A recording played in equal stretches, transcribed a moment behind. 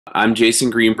I'm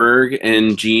Jason Greenberg,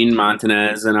 and Gene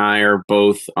Montanez and I are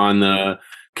both on the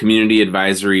Community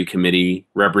Advisory Committee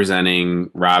representing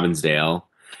Robbinsdale.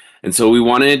 And so we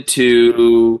wanted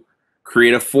to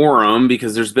create a forum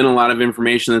because there's been a lot of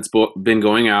information that's been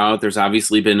going out. There's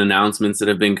obviously been announcements that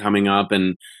have been coming up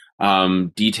and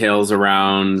details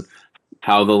around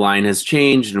how the line has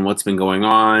changed and what's been going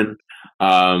on.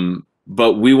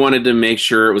 But we wanted to make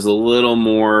sure it was a little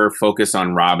more focused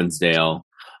on Robbinsdale,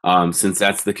 since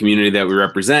that's the community that we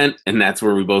represent and that's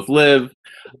where we both live.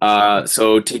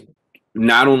 So to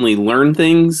not only learn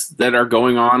things that are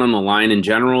going on the line in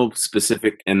general,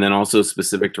 specific, and then also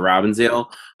specific to Robbinsdale,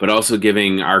 but also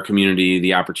giving our community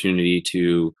the opportunity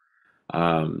to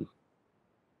um,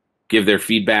 give their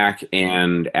feedback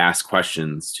and ask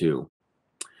questions too.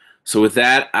 So with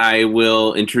that, I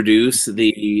will introduce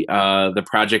the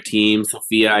project team.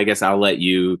 Sophia, I guess I'll let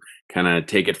you kind of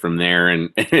take it from there and,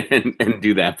 and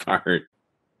do that part.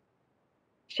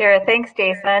 Sure. Thanks,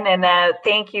 Jason. And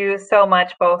thank you so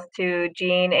much both to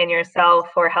Jean and yourself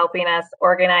for helping us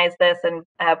organize this and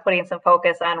putting some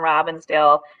focus on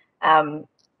Robbinsdale.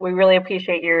 We really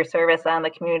appreciate your service on the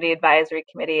Community Advisory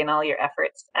Committee and all your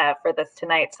efforts for this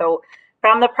tonight. So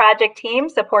from the project team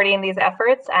supporting these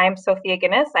efforts, I'm Sophia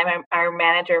Guinness. I'm our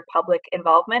Manager of Public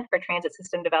Involvement for Transit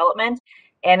System Development.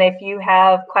 And if you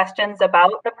have questions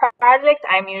about the project,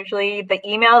 I'm usually the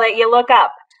email that you look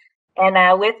up.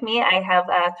 And with me, I have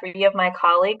three of my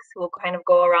colleagues who will kind of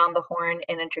go around the horn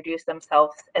and introduce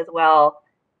themselves as well.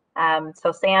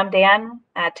 So Sam, Dan,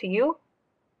 to you.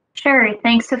 Sure.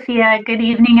 Thanks, Sophia. Good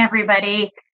evening,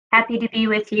 everybody. Happy to be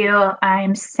with you.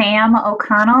 I'm Sam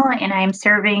O'Connell, and I'm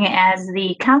serving as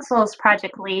the Council's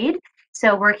project lead.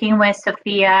 So working with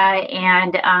Sophia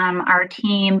and our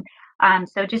team.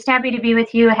 So just happy to be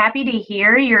with you. Happy to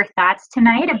hear your thoughts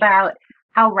tonight about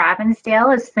how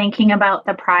Robbinsdale is thinking about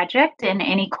the project and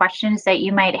any questions that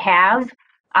you might have.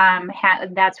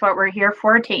 That's what we're here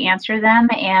for, to answer them,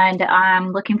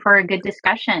 and looking for a good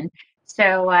discussion.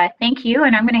 So thank you,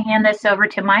 and I'm going to hand this over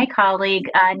to my colleague,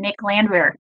 Nick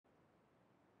Landwehr.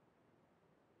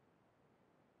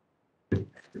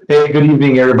 Hey, good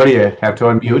evening, everybody. I have to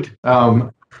unmute.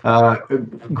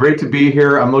 Great to be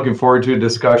here. I'm looking forward to a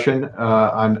discussion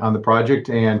on the project.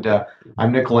 And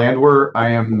I'm Nick Landwehr. I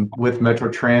am with Metro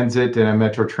Transit, and I'm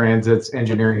Metro Transit's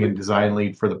engineering and design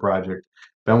lead for the project.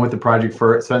 Been with the project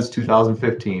since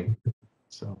 2015.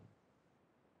 So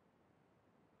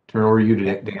turn over to you,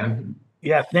 Dan.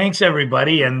 Yeah, thanks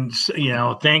everybody, and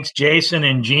thanks Jason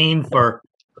and Jean for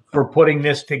putting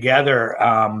this together.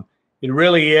 It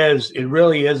really is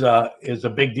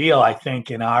a big deal, I think,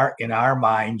 in our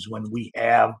minds when we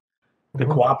have the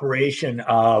cooperation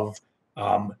of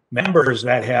members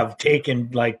that have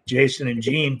taken, like Jason and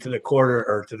Jean, to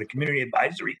the Community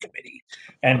Advisory Committee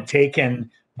and taken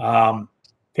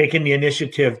the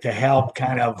initiative to help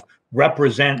kind of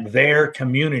represent their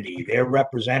community. They're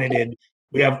represented.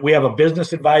 We have a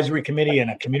business advisory committee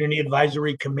and a community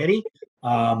advisory committee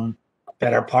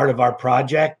that are part of our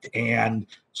project, and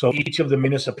so each of the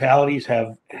municipalities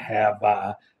have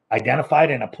identified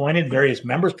and appointed various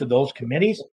members to those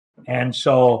committees. And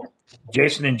so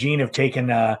Jason and Jean have taken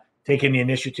the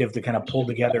initiative to kind of pull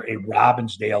together a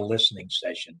Robbinsdale listening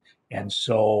session, and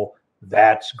so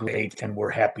that's great, and we're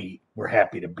happy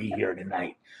to be here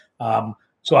tonight.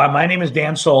 So my name is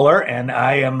Dan Solar, and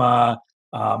I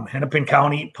am Hennepin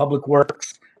County Public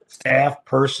Works staff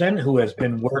person who has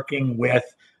been working with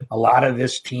a lot of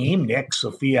this team, Nick,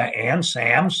 Sophia, and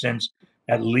Sam, since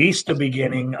at least the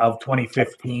beginning of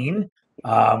 2015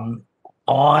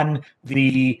 on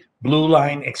the Blue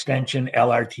Line Extension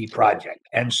LRT project.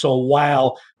 And so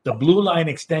while the Blue Line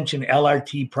Extension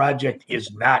LRT project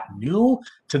is not new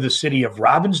to the city of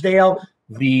Robbinsdale,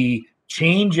 the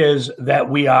changes that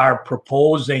we are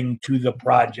proposing to the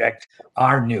project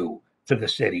are new to the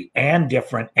city and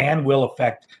different, and will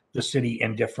affect the city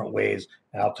in different ways.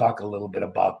 And I'll talk a little bit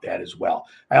about that as well.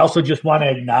 I also just want to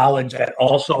acknowledge that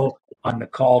also on the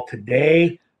call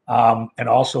today and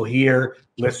also here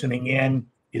listening in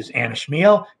is Anna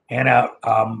Schmiel. Anna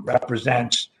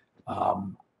represents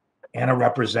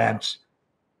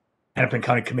Hennepin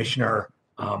County Commissioner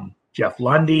Jeff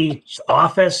Lundy's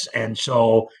office, and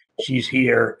so she's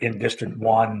here in District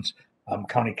 1's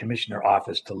County Commissioner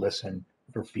office to listen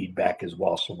for feedback as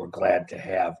well. So we're glad to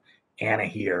have Anna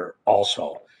here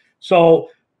also. So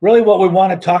really what we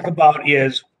want to talk about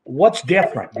is what's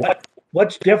different.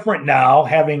 What's different now,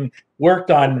 having worked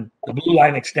on the Blue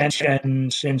Line extension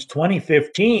since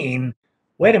 2015?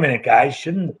 Wait a minute, guys,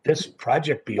 shouldn't this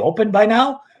project be open by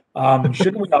now?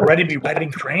 Shouldn't we already be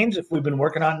riding trains if we've been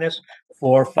working on this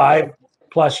for five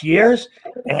plus years.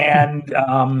 And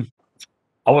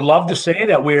I would love to say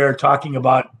that we're talking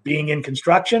about being in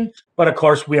construction, but of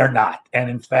course we are not. And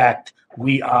in fact,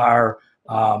 we are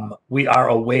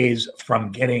a ways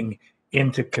from getting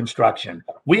into construction.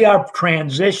 We are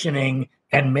transitioning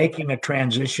and making a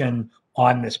transition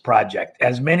on this project.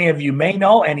 As many of you may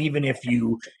know, and even if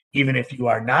you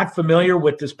are not familiar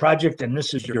with this project and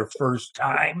this is your first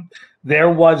time, there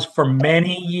was for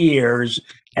many years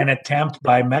an attempt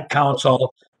by Met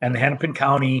Council and the Hennepin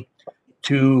County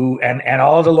and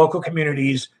all of the local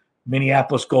communities,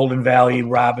 Minneapolis, Golden Valley,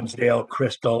 Robbinsdale,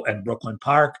 Crystal, and Brooklyn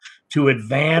Park, to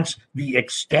advance the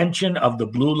extension of the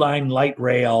Blue Line light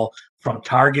rail from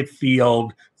Target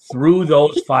Field through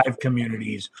those 5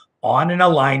 communities on an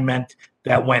alignment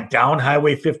that went down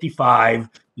Highway 55,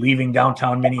 leaving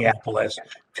downtown Minneapolis,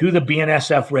 to the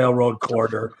BNSF Railroad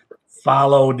corridor,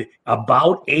 followed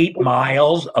about 8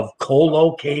 miles of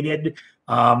co-located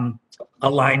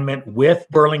alignment with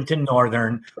Burlington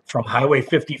Northern from Highway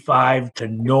 55 to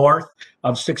north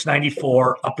of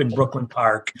 694 up in Brooklyn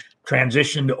Park,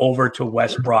 transitioned over to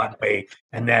West Broadway,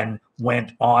 and then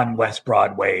went on West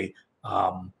Broadway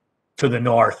to the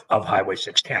north of Highway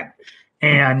 610.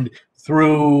 And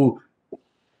through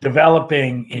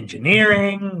developing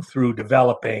engineering, through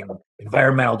developing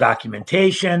environmental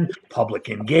documentation, public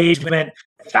engagement,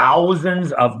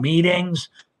 thousands of meetings,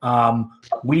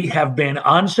 we have been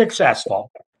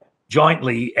unsuccessful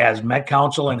jointly as Met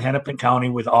Council and Hennepin County,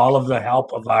 with all of the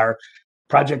help of our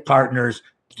project partners,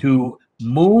 to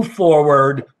move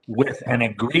forward with an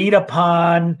agreed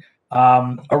upon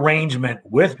arrangement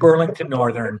with Burlington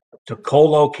Northern to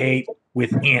co-locate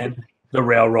within the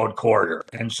railroad corridor.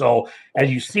 And so as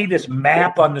you see this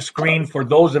map on the screen, for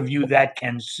those of you that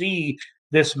can see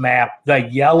this map, the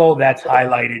yellow that's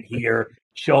highlighted here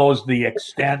shows the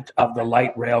extent of the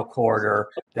light rail corridor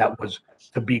that was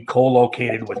to be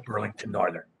co-located with Burlington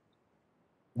Northern.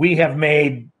 We have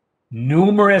made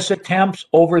numerous attempts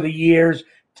over the years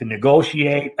to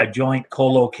negotiate a joint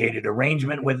co-located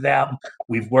arrangement with them.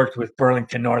 We've worked with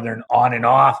Burlington Northern on and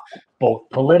off, both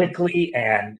politically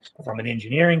and from an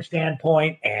engineering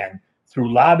standpoint, and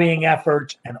through lobbying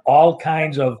efforts and all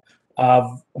kinds of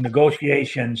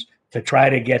negotiations to try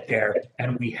to get there,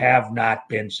 and we have not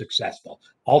been successful.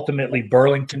 Ultimately,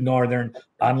 Burlington Northern,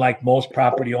 unlike most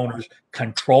property owners,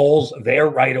 controls their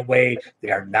right-of-way.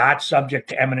 They are not subject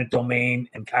to eminent domain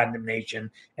and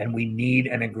condemnation, and we need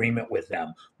an agreement with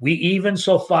them. We even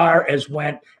so far as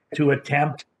went to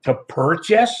attempt to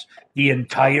purchase the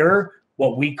entire,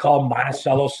 what we call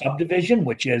Monticello subdivision,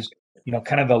 which is,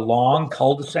 kind of the long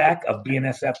cul-de-sac of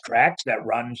BNSF tracks that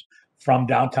runs from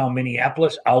downtown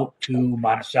Minneapolis out to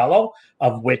Monticello,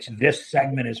 of which this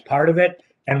segment is part of it,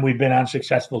 and we've been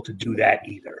unsuccessful to do that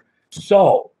either.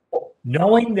 So,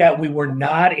 knowing that we were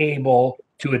not able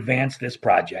to advance this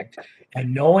project,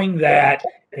 and knowing that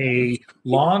a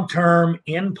long-term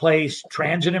in-place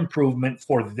transit improvement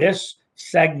for this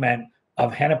segment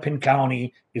of Hennepin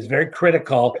County is very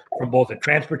critical from both a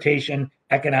transportation,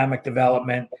 economic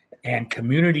development, and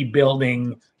community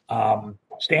building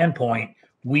standpoint,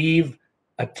 we've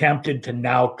attempted to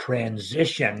now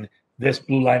transition this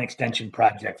Blue Line extension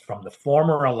project from the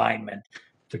former alignment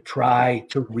to try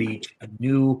to reach a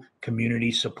new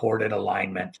community-supported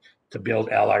alignment to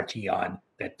build LRT on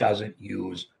that doesn't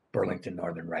use Burlington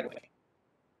Northern right away.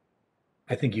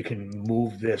 I think you can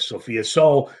move this, Sophia.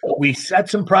 So we set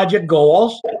some project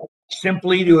goals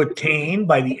simply to attain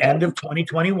by the end of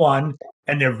 2021,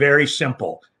 and they're very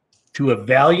simple: to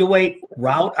evaluate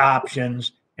route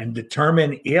options and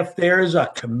determine if there's a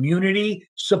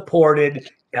community-supported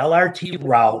LRT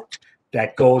route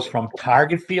that goes from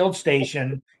Target Field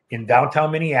Station in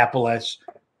downtown Minneapolis,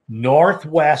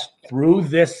 northwest through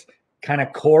this kind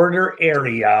of corridor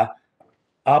area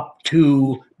up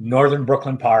to northern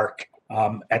Brooklyn Park,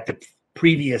 at the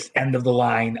previous end of the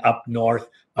line up north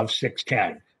of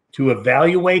 610. To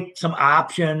evaluate some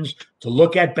options, to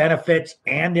look at benefits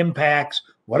and impacts.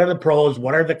 What are the pros?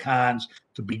 What are the cons?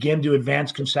 To begin to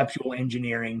advance conceptual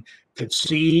engineering, to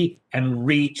see and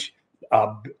reach,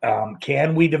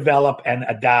 can we develop and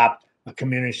adopt a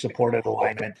community-supported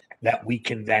alignment that we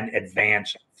can then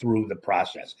advance through the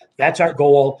process. That's our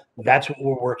goal. That's what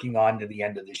we're working on to the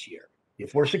end of this year.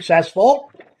 If we're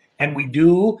successful, and we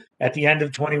do at the end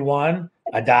of 21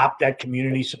 adopt that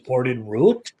community-supported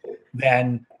route,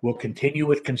 then we'll continue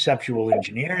with conceptual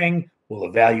engineering. We'll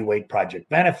evaluate project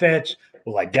benefits.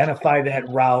 We'll identify that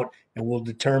route, and we'll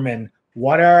determine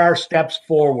what are our steps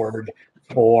forward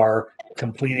for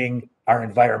completing our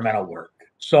environmental work.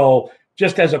 So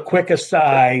just as a quick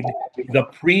aside, the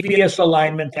previous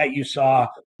alignment that you saw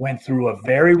went through a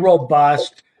very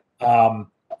robust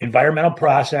environmental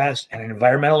process and an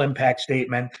environmental impact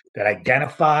statement that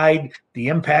identified the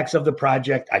impacts of the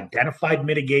project, identified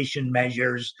mitigation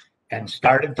measures, and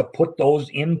started to put those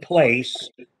in place,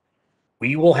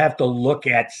 we will have to look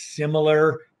at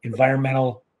similar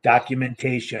environmental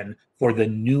documentation for the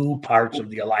new parts of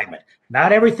the alignment.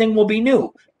 Not everything will be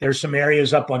new. There's some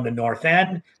areas up on the north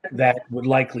end that would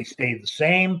likely stay the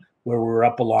same, where we're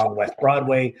up along West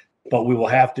Broadway, but we will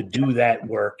have to do that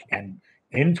work. And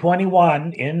in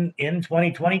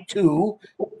 2022,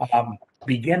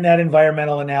 begin that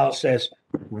environmental analysis,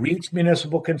 reach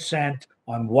municipal consent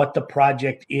on what the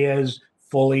project is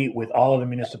fully with all of the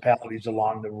municipalities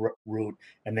along the route,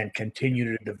 and then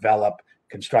continue to develop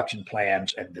construction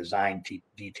plans and design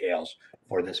details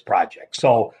for this project.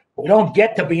 So we don't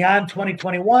get to beyond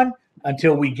 2021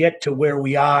 until we get to where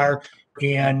we are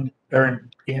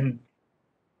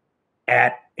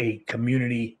at a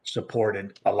community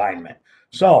supported alignment.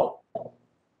 So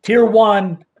tier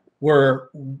one,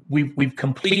 we've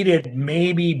completed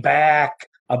maybe back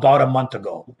about a month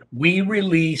ago. We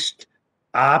released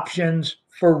options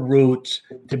for routes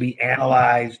to be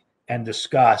analyzed and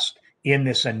discussed in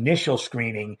this initial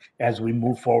screening as we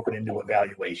move forward into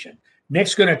evaluation.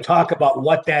 Nick's going to talk about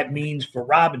what that means for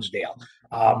Robbinsdale,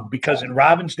 because in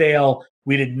Robbinsdale,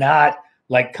 we did not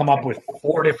come up with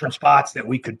 4 different spots that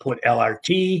we could put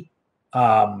LRT.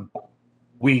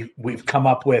 We've come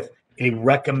up with a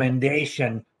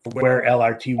recommendation for where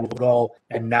LRT will go,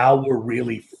 and now we're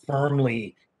really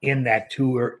firmly in that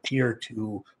tier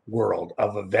 2 world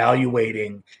of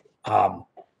evaluating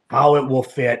how it will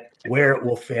fit, where it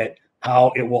will fit,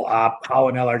 how an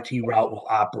LRT route will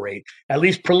operate, at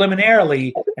least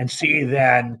preliminarily, and see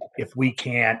then if we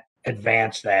can't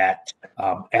advance that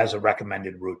as a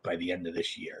recommended route by the end of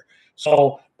this year.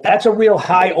 So that's a real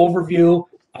high overview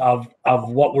of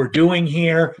what we're doing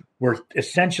here. We're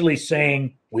essentially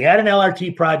saying we had an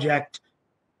LRT project.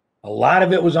 A lot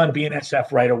of it was on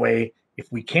BNSF right away.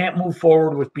 If we can't move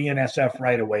forward with BNSF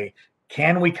right away,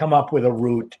 can we come up with a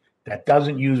route that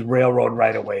doesn't use railroad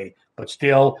right away, but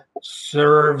still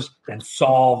serves and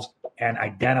solves and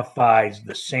identifies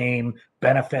the same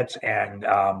benefits and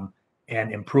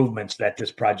improvements that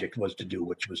this project was to do,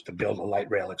 which was to build a light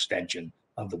rail extension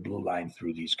of the Blue Line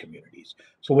through these communities.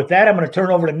 So with that, I'm going to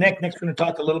turn it over to Nick. Nick's going to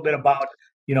talk a little bit about,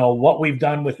 what we've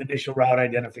done with initial route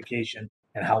identification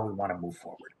and how we want to move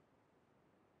forward.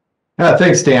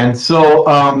 Thanks, Dan.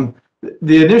 So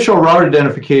the initial route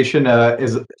identification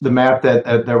is the map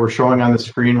that we're showing on the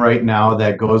screen right now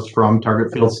that goes from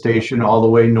Target Field Station all the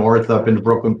way north up into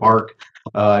Brooklyn Park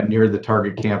near the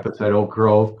Target campus at Oak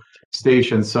Grove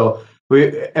Station. So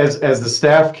we, as the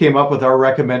staff came up with our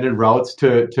recommended routes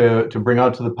to bring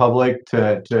out to the public,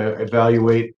 to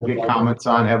evaluate, get comments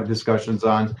on, have discussions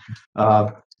on,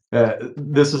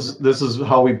 this is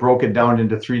how we broke it down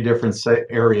into 3 different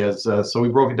areas. So we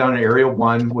broke it down in Area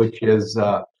 1, which is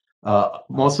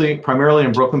primarily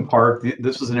in Brooklyn Park.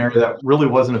 This was an area that really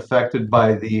wasn't affected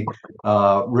by the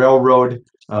railroad,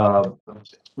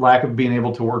 lack of being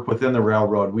able to work within the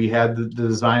railroad. We had the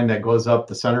design that goes up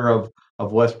the center of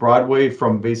West Broadway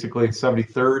from basically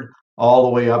 73rd all the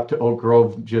way up to Oak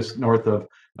Grove, just north of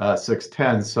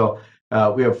 610. So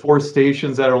we have 4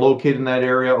 stations that are located in that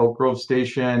area: Oak Grove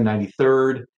Station,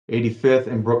 93rd, 85th,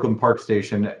 and Brooklyn Park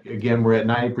Station. Again, we're at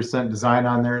 90% design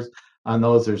on those.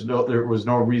 There was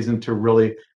no reason to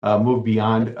really move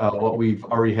beyond what we've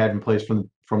already had in place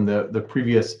from the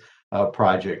previous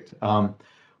project.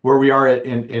 Where we are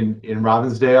in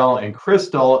Robbinsdale and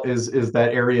Crystal is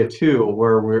that area 2,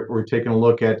 where we're taking a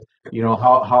look at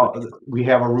how we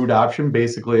have a route option.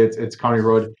 Basically, it's County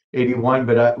Road 81,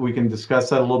 but we can discuss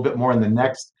that a little bit more in the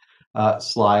next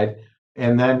slide.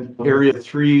 And then area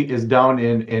 3 is down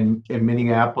in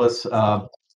Minneapolis,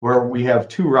 where we have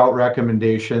 2 route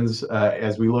recommendations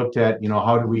as we looked at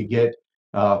how do we get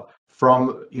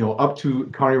from up to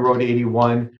County Road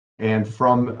 81 and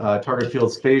from Target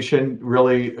Field Station.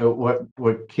 Really,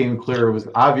 what came clear was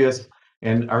obvious,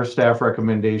 and our staff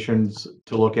recommendations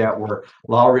to look at were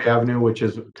Lowry Avenue, which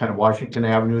is kind of Washington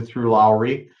Avenue through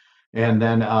Lowry, and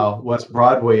then West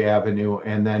Broadway Avenue,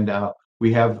 and then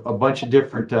we have a bunch of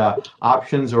different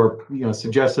options or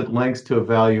suggested links to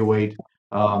evaluate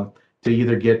to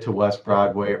either get to West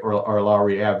Broadway or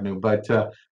Lowry Avenue. But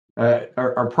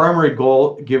our primary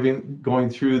goal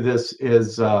going through this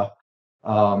is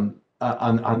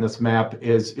on this map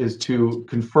is to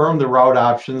confirm the route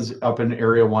options up in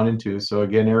area 1 and 2. So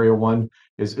again, area 1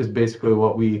 is basically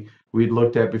what we'd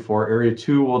looked at before. Area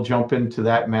 2 will jump into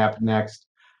that map next,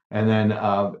 and then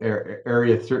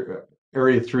area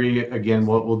 3 again.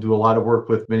 We'll do a lot of work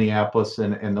with Minneapolis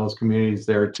and those communities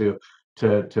there to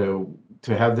to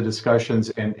have the discussions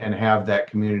and have that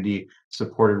community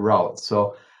supported route.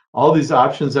 So all these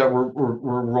options that we're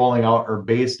rolling out are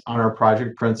based on our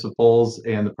project principles,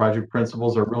 and the project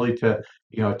principles are really to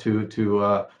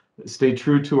stay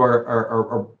true to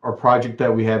our project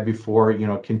that we had before.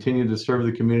 Continue to serve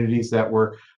the communities that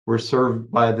were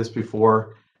served by this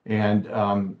before, and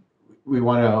we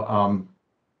want to.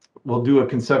 We'll do a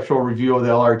conceptual review of the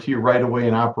LRT right away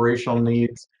and operational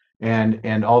needs,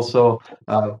 and also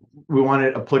we want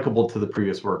it applicable to the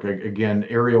previous work. Again,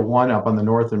 Area 1 up on the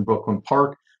north in Brooklyn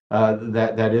Park,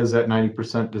 that is at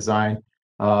 90% design.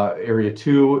 Area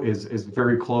 2 is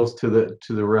very close to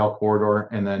the rail corridor,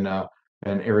 and then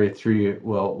and Area 3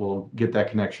 will get that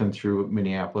connection through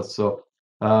Minneapolis. So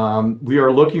we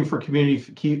are looking for community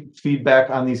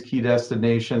feedback on these key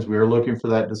destinations. We are looking for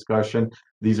that discussion.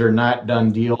 These are not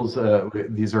done deals.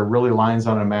 These are really lines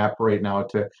on a map right now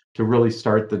to really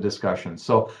start the discussion.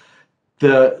 So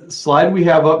the slide we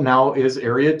have up now is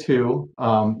Area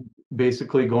 2,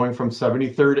 basically going from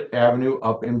 73rd Avenue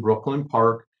up in Brooklyn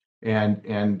Park and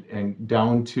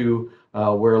down to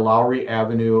where Lowry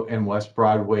Avenue and West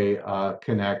Broadway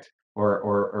connect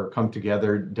or come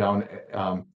together down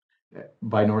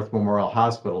by North Memorial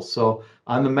Hospital. So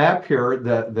on the map here,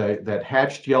 that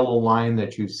hatched yellow line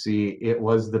that you see, it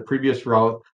was the previous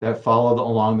route that followed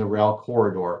along the rail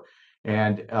corridor.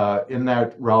 And in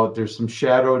that route, there's some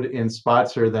shadowed in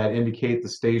spots here that indicate the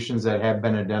stations that have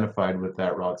been identified with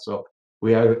that route. So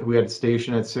we had a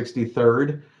station at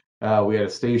 63rd, we had a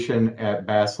station at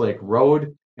Bass Lake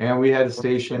Road, and we had a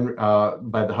station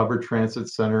by the Hubbard Transit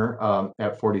Center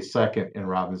at 42nd in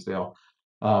Robbinsdale.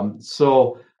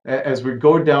 So as we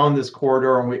go down this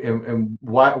corridor, and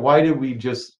why are we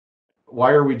just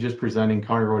presenting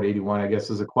County Road 81, I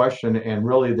guess, is a question. And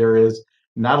really there is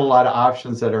not a lot of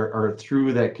options that are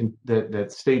through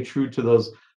that stay true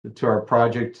to our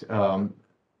project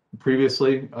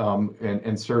previously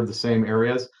and serve the same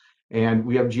areas. And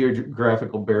we have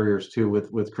geographical barriers too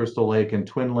with Crystal Lake and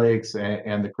Twin Lakes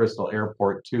and the Crystal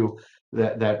Airport too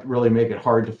that really make it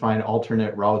hard to find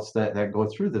alternate routes that go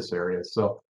through this area.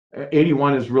 So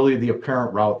 81 is really the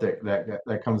apparent route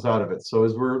that comes out of it. So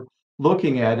as we're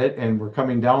looking at it and we're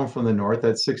coming down from the north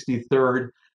at 63rd,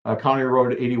 County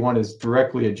Road 81 is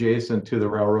directly adjacent to the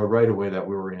railroad right of way that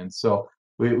we were in. So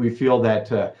we feel that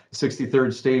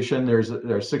 63rd station, there's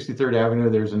 63rd Avenue,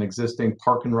 there's an existing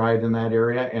park and ride in that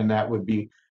area, and that would be,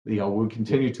 we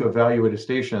continue to evaluate a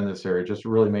station in this area. It just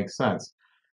really makes sense.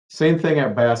 Same thing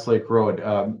at Bass Lake Road.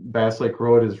 Bass Lake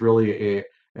Road is really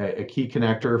a key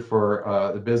connector for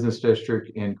the business district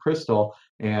in Crystal,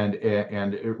 and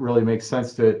it really makes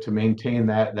sense to maintain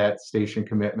that station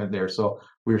commitment there. So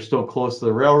we're still close to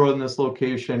the railroad in this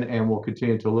location, and we'll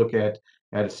continue to look at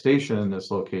a station in this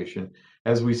location.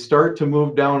 As we start to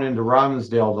move down into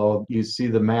Robbinsdale, though, you see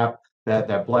the map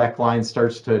that black line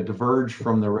starts to diverge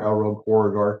from the railroad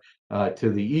corridor to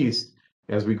the east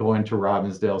as we go into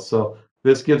Robbinsdale. So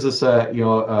this gives us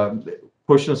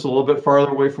pushing us a little bit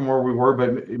farther away from where we were, but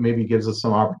it maybe gives us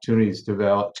some opportunities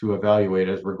to evaluate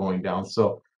as we're going down.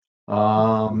 So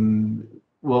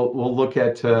we'll look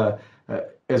at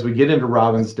as we get into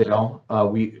Robbinsdale,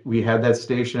 we had that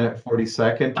station at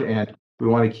 42nd, and we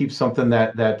want to keep something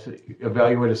that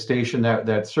evaluate a station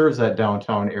that serves that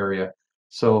downtown area.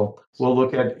 So we're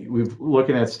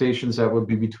looking at stations that would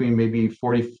be between maybe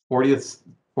 40th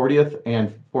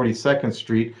and 42nd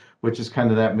Street, which is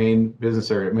kind of that main business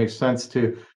area. It makes sense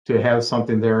to have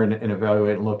something there and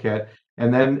evaluate and look at.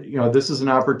 And then, this is an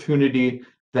opportunity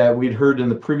that we'd heard in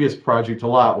the previous project a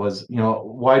lot was,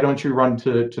 why don't you run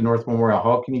to North Memorial?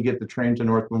 How can you get the train to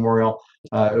North Memorial?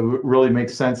 It really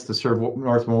makes sense to serve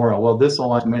North Memorial. Well, this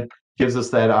alignment gives us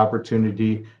that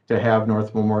opportunity to have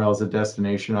North Memorial as a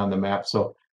destination on the map.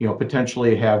 So,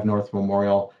 potentially have North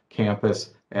Memorial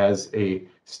campus as a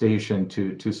station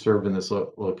to serve in this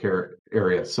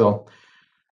area. So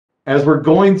as we're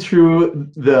going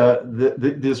through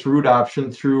this route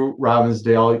option through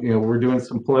Robbinsdale, we're doing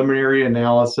some preliminary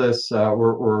analysis.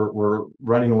 We're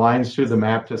running lines through the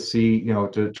map to see,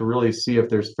 to really see if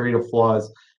there's fatal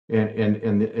flaws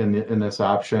in this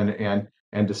option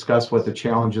and discuss what the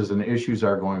challenges and issues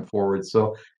are going forward.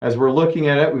 So as we're looking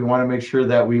at it, we want to make sure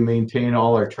that we maintain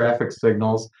all our traffic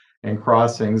signals and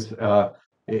crossings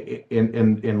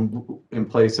in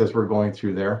place as we're going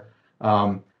through there.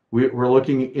 We're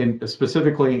looking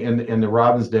specifically in the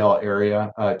Robbinsdale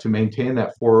area to maintain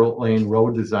that 4-lane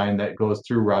road design that goes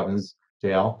through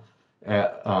Robbinsdale.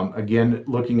 Again,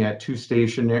 looking at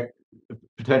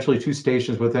potentially two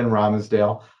stations within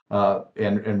Robbinsdale,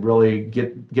 and really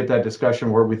get that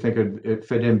discussion where we think it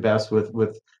fit in best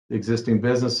with existing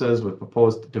businesses, with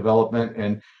proposed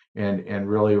development, and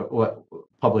really what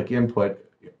public input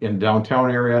in downtown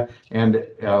area and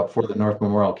for the North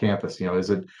Memorial campus. You know, is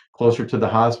it closer to the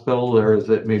hospital, or is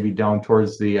it maybe down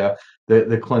towards the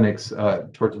clinics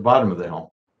towards the bottom of the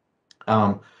hill?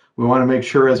 We want to make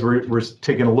sure, as we're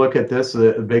taking a look at this,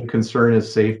 the big concern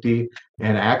is safety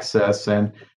and access,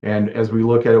 and as we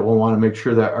look at it, we'll want to make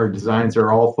sure that our designs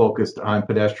are all focused on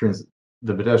pedestrians,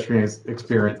 the pedestrian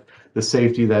experience, the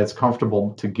safety, that it's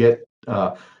comfortable to get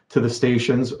to the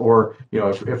stations, or, you know,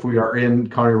 if we are in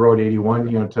County Road 81,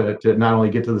 you know, to not only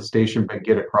get to the station but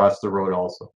get across the road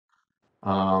also.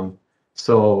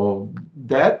 So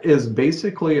that is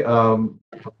basically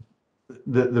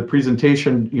the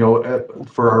presentation, you know,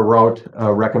 for our route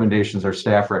recommendations, our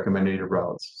staff recommended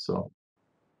routes. So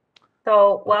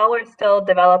while we're still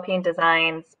developing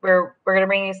designs, we're going to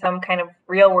bring you some kind of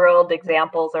real world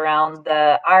examples around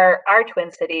our Twin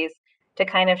Cities to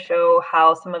kind of show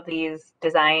how some of these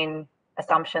design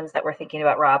assumptions that we're thinking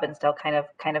about Robbinsdale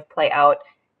kind of play out,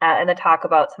 and then talk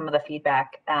about some of the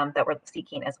feedback that we're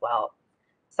seeking as well.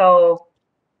 So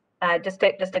just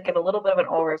to give a little bit of an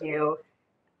overview,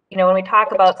 you know, when we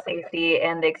talk about safety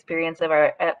and the experience of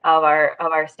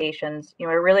our stations, you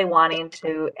know, we're really wanting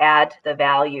to add to the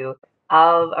value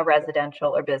of a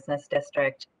residential or business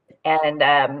district. And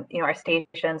you know, our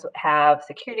stations have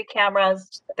security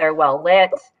cameras, they're well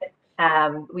lit.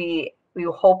 We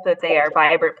hope that they are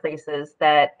vibrant places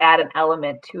that add an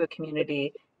element to a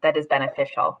community that is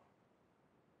beneficial.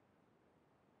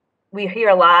 We hear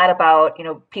a lot about, you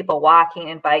know, people walking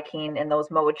and biking and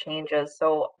those mode changes.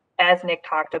 So as Nick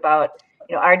talked about,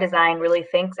 you know, our design really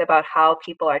thinks about how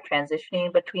people are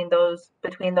transitioning between those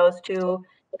two,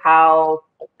 how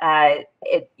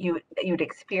you'd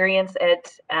experience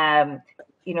it.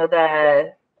 You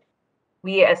know,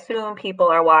 we assume people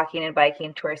are walking and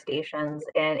biking to our stations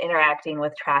and interacting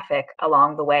with traffic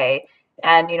along the way.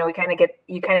 And, you know, you kind of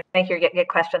get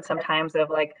questions sometimes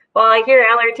of like, well, I hear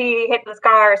LRT hit this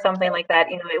car or something like that.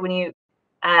 You know,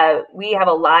 we have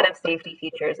a lot of safety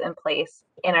features in place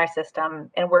in our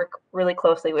system and work really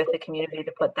closely with the community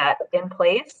to put that in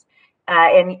place.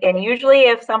 And usually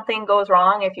if something goes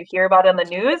wrong, if you hear about it on the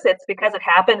news, it's because it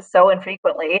happens so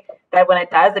infrequently that when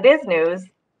it does, it is news.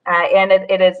 And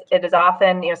it is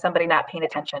often, you know, somebody not paying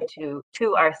attention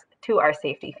to our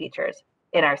safety features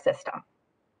in our system.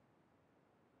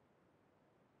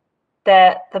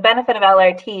 The benefit of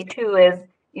LRT too is,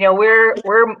 you know,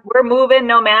 we're moving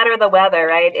no matter the weather,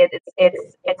 right?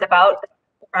 It's about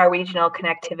our regional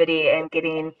connectivity and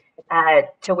getting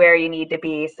to where you need to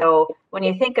be. So when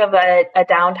you think of a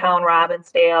downtown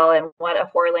Robbinsdale and what a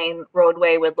 4-lane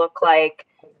roadway would look like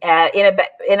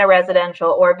in a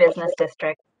residential or business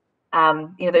district,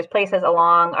 you know, there's places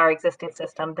along our existing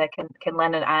system that can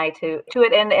lend an eye to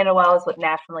it, and as well as with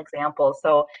national examples.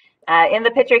 So in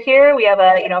the picture here, we have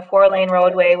a, you know, 4-lane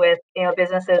roadway with, you know,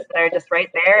 businesses that are just right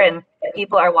there, and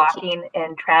people are walking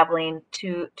and traveling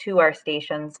to our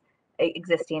stations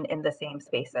existing in the same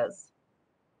spaces.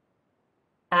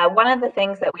 One of the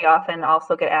things that we often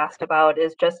also get asked about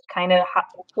is just kind of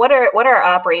what are our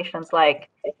operations like?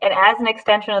 And as an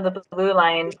extension of the Blue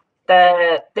Line,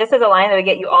 this is a line that would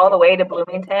get you all the way to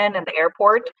Bloomington and the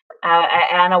airport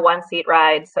on a 1-seat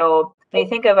ride. So when you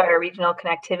think of our regional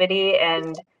connectivity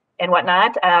and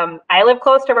whatnot, I live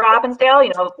close to Robbinsdale,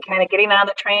 you know, kind of getting on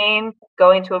the train,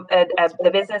 going to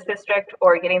the business district,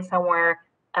 or getting somewhere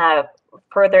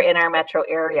further in our metro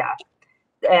area.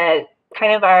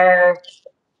 Kind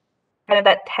of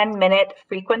that 10-minute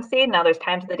frequency. Now there's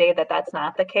times of the day that that's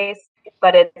not the case,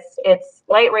 but it's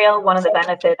light rail. One of the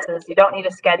benefits is you don't need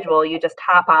a schedule, you just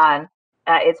hop on.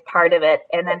 It's part of it,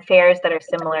 and then fares that are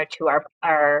similar to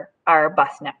our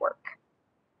bus network.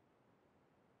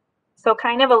 So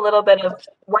kind of a little bit of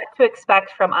what to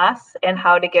expect from us and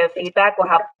how to give feedback. We'll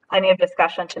have plenty of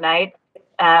discussion tonight,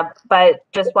 but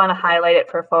just want to highlight it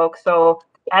for folks. So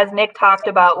as Nick talked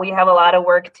about, we have a lot of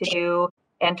work to do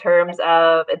in terms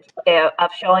of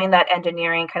showing that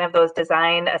engineering, kind of those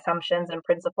design assumptions and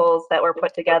principles that were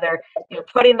put together, you know,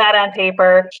 putting that on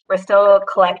paper. We're still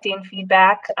collecting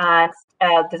feedback on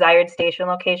desired station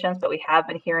locations, but we have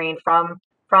been hearing from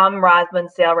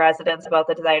Robbinsdale residents about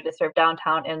the desire to serve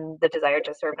downtown and the desire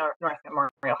to serve North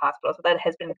Memorial Hospital. So that's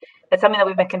something that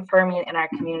we've been confirming in our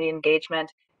community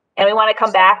engagement. And we want to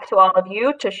come back to all of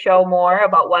you to show more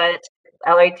about what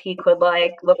LRT could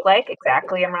look like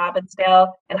exactly in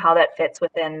Robbinsdale and how that fits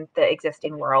within the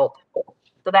existing world.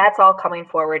 So that's all coming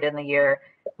forward in the year.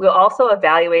 We'll also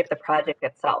evaluate the project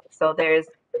itself. So there's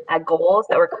goals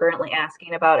that we're currently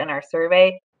asking about in our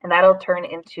survey, and that'll turn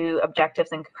into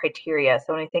objectives and criteria.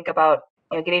 So when we think about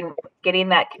getting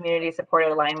that community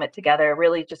supported alignment together,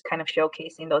 really just kind of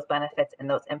showcasing those benefits and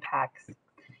those impacts.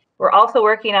 We're also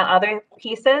working on other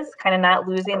pieces, kind of not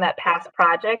losing that past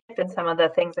project and some of the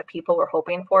things that people were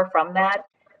hoping for from that,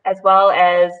 as well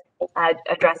as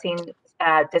addressing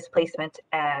displacement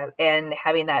and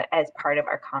having that as part of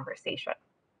our conversation.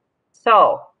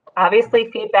 So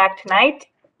obviously feedback tonight.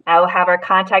 I'll have our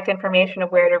contact information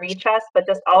of where to reach us, but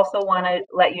just also want to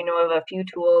let you know of a few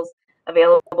tools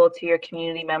available to your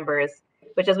community members,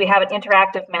 which is we have an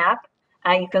interactive map.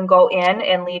 You can go in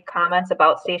and leave comments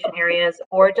about station areas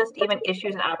or just even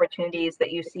issues and opportunities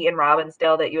that you see in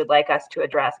Robbinsdale that you would like us to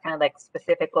address, kind of like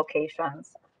specific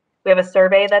locations. We have a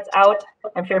survey that's out.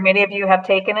 I'm sure many of you have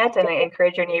taken it, and I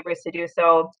encourage your neighbors to do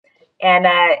so. And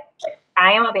I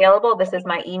am available. This is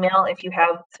my email. If you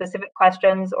have specific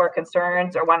questions or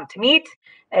concerns or want to meet,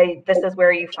 this is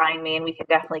where you find me, and we can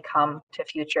definitely come to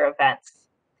future events.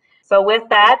 So with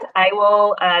that, I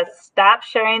will stop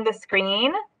sharing the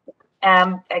screen.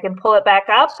 I can pull it back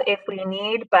up if we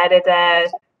need, but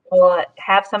we'll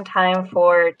have some time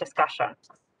for discussion.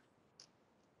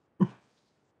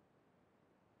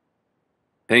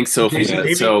 Thanks, Sophie.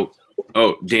 Maybe, so,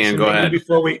 Dan, go ahead.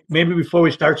 Before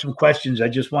we start some questions, I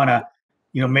just want to,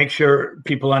 make sure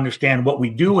people understand what we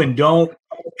do and don't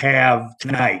have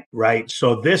tonight, right?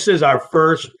 So this is our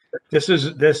first. This is.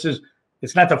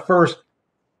 It's not the first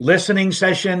listening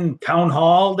session town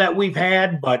hall that we've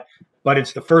had, but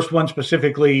it's the first one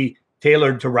specifically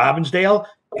tailored to Robbinsdale,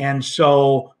 and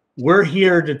so we're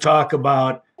here to talk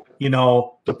about,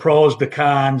 the pros, the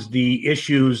cons, the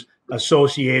issues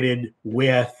associated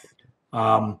with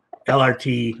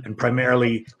LRT and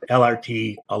primarily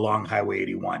LRT along Highway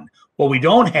 81. What we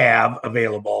don't have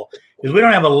available is we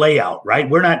don't have a layout, right?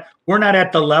 We're not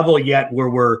at the level yet where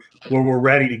we're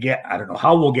ready to get. I don't know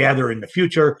how we'll gather in the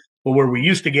future, but where we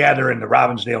used to gather in the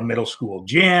Robbinsdale Middle School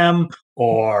gym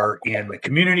or in the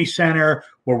community center,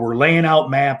 where we're laying out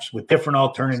maps with different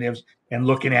alternatives and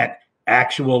looking at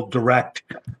actual direct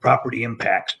property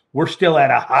impacts. We're still at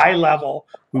a high level.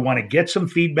 We want to get some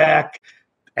feedback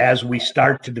as we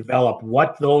start to develop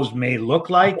what those may look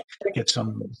like, get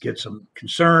some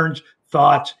concerns,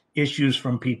 thoughts, issues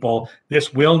from people.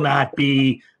 This will not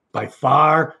be by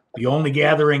far the only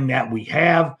gathering that we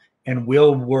have, and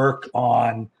we'll work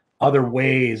on other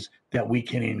ways that we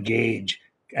can engage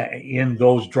in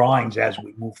those drawings as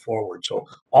we move forward. So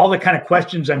all the kind of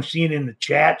questions I'm seeing in the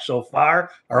chat so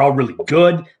far are all really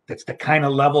good. That's the kind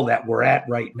of level that we're at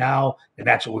right now, and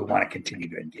that's what we want to continue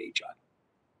to engage on.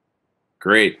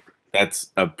 Great.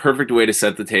 That's a perfect way to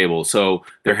set the table. So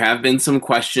there have been some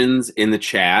questions in the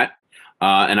chat,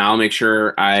 and I'll make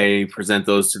sure I present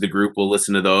those to the group. We'll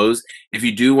listen to those. If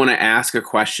you do want to ask a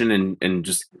question and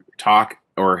just talk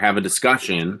or have a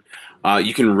discussion,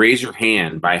 you can raise your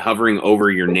hand by hovering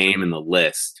over your name in the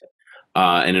list,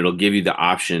 and it'll give you the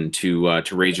option to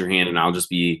raise your hand, and I'll just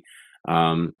be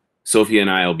Sophia and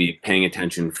I will be paying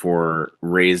attention for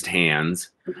raised hands.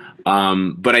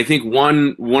 But I think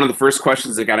one of the first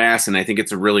questions that got asked, and I think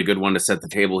it's a really good one to set the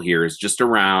table here, is just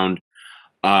around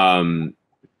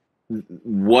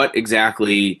what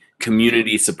exactly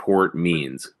community support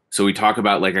means. So we talk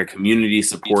about like a community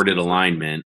supported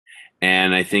alignment,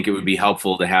 and I think it would be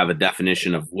helpful to have a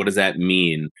definition of what does that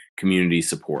mean, community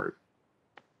support.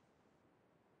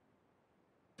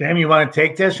 Sam, you want to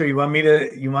take this, or you want me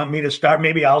to start?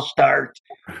 Maybe I'll start.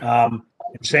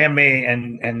 Sam may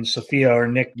and Sophia or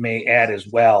Nick may add as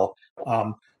well.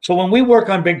 So when we work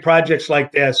on big projects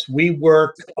like this, we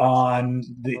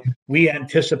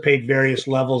anticipate various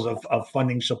levels of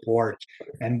funding support,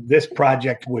 and this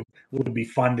project would be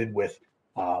funded with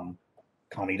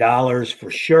county dollars for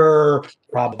sure,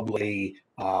 probably,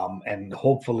 and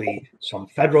hopefully some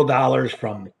federal dollars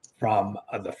from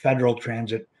the federal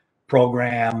transit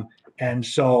program. And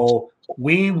so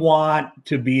we want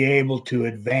to be able to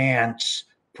advance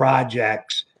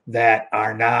projects that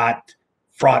are not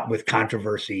fraught with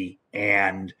controversy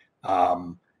and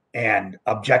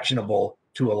objectionable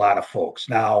to a lot of folks.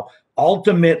 Now,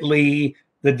 ultimately,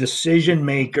 the decision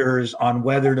makers on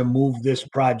whether to move this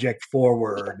project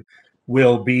forward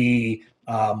will be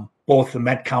both the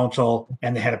Met Council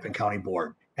and the Hennepin County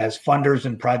Board. As funders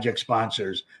and project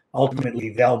sponsors, ultimately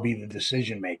they'll be the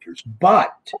decision makers.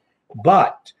 But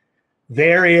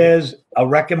there is a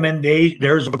recommendation.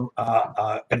 There's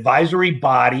a advisory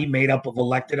body made up of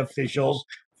elected officials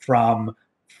from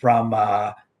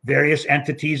various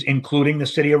entities, including the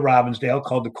city of Robbinsdale,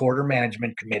 called the Corridor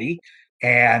Management Committee.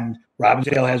 And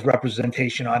Robbinsdale has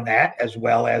representation on that, as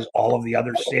well as all of the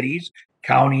other cities,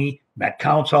 county, Met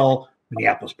Council,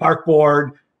 Minneapolis Park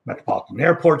Board, Metropolitan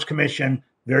Airports Commission,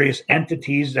 various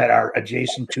entities that are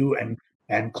adjacent to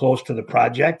and close to the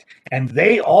project. And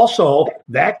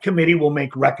that committee will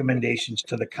make recommendations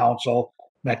to the council,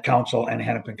 Met Council, and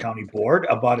Hennepin County Board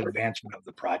about advancement of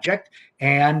the project.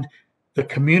 And the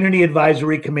Community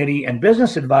Advisory Committee and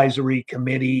Business Advisory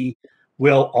Committee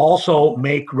will also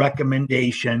make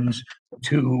recommendations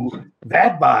to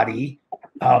that body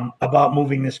about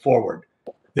moving this forward.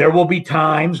 There will be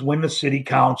times when the city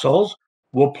councils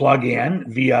will plug in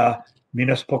via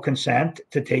municipal consent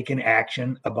to take an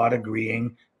action about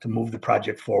agreeing to move the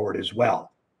project forward as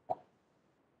well.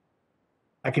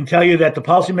 I can tell you that the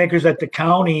policymakers at the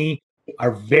county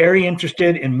are very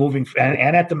interested in moving,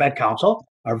 and at the Met Council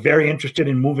are very interested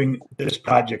in moving this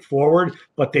project forward,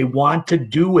 but they want to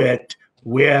do it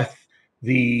with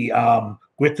the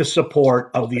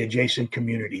support of the adjacent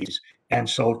communities. And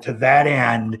so to that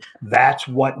end, that's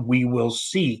what we will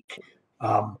seek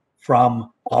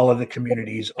from all of the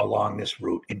communities along this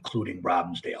route, including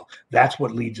Robbinsdale. That's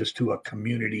what leads us to a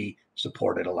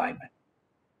community-supported alignment.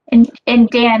 And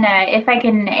Dan, if I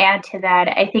can add to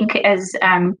that, I think as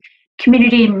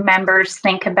community members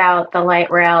think about the light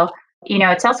rail,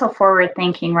 it's also forward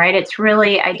thinking, right? It's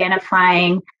really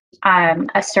identifying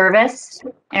a service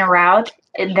and a route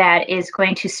that is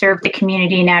going to serve the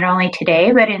community not only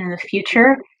today, but in the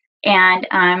future. And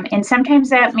sometimes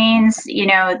that means,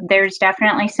 there's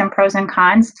definitely some pros and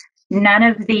cons. None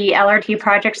of the LRT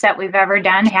projects that we've ever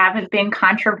done haven't been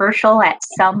controversial at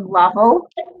some level.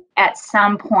 At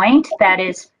some point, that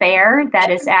is fair. That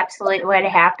is absolutely what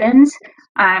happens.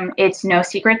 It's no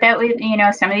secret that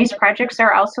some of these projects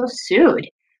are also sued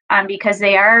because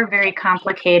they are very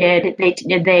complicated.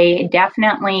 They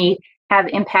definitely have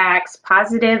impacts,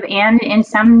 positive and in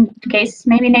some cases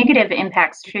maybe negative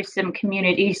impacts to some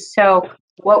communities. So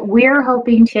what we're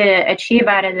hoping to achieve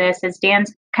out of this, as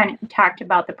Dan's kind of talked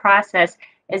about the process,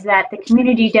 is that the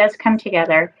community does come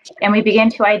together and we begin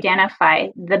to identify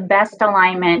the best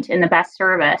alignment and the best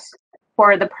service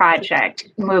for the project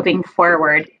moving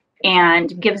forward,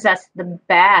 and gives us the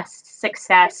best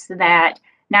success that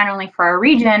not only for our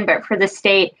region, but for the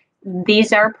state.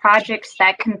 These are projects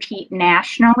that compete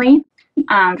nationally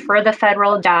for the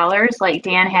federal dollars, like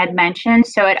Dan had mentioned.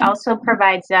 So it also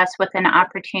provides us with an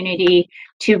opportunity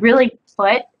to really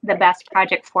put the best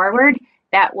project forward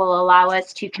that will allow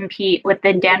us to compete with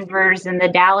the Denvers and the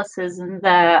Dallases and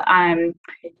the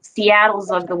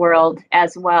Seattles of the world,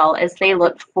 as well as they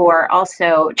look for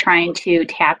also trying to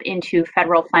tap into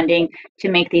federal funding to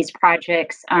make these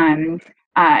projects, to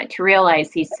realize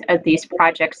these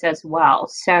projects as well.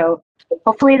 So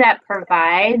hopefully that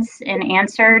provides an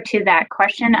answer to that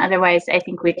question. Otherwise, I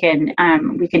think we can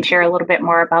share a little bit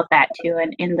more about that too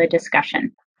in the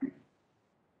discussion.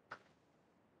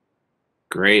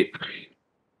 Great.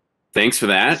 Thanks for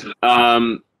that.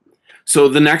 So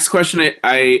the next question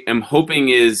I am hoping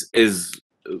is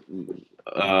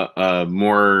a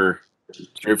more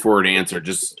straightforward answer.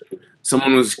 Just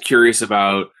someone was curious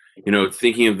about,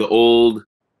 thinking of the old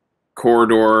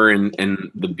corridor and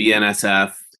the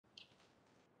BNSF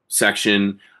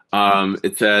section.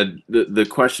 It said the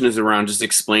question is around just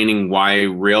explaining why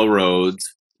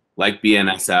railroads like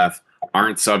BNSF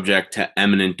aren't subject to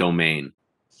eminent domain.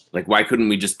 Like, why couldn't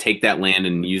we just take that land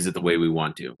and use it the way we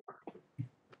want to?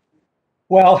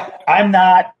 Well,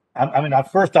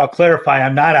 first I'll clarify,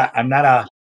 I'm not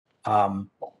a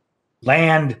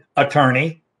land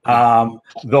attorney,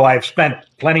 though I've spent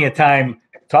plenty of time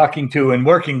talking to and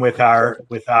working with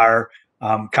our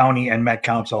county and Met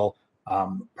Council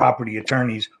property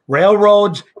attorneys.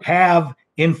 Railroads have,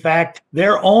 in fact,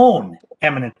 their own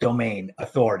eminent domain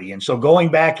authority. And so going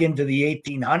back into the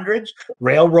 1800s,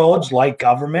 railroads, like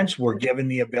governments, were given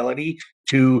the ability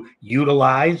to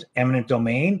utilize eminent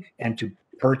domain and to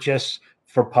purchase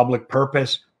for public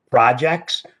purpose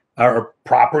projects or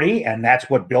property. And that's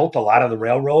what built a lot of the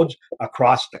railroads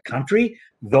across the country.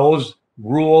 Those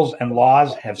rules and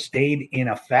laws have stayed in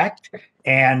effect.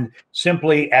 And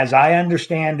simply, as I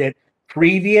understand it,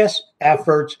 previous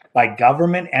efforts by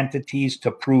government entities to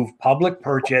prove public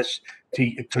purchase,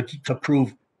 to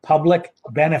prove public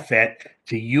benefit,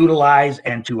 to utilize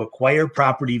and to acquire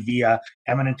property via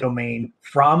eminent domain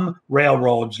from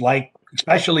railroads, like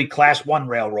especially Class 1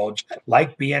 railroads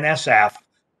like BNSF,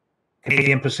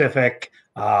 Canadian Pacific,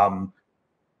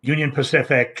 Union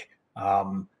Pacific,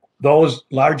 those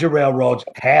larger railroads,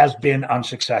 has been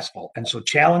unsuccessful. And so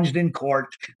challenged in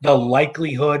court, the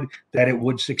likelihood that it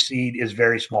would succeed is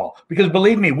very small. Because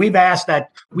believe me, we've asked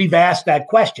that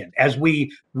question as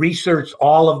we research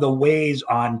all of the ways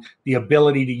on the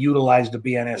ability to utilize the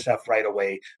BNSF right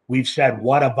away. We've said,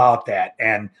 what about that?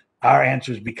 And our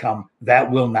answers become, that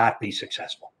will not be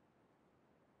successful.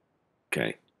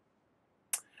 Okay.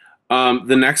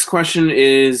 The next question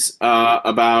is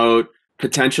about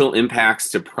potential impacts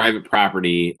to private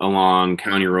property along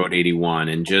County Road 81,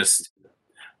 and just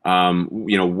what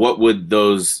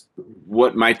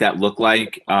might that look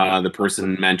like? The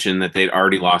person mentioned that they'd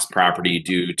already lost property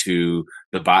due to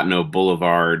the Botno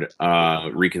Boulevard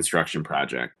reconstruction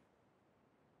project.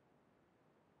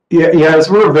 Yeah. As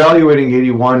we're evaluating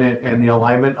 81 and the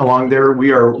alignment along there,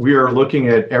 we are looking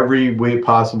at every way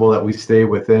possible that we stay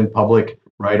within public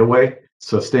right of way.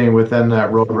 So staying within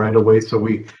that road right of way, so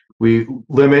we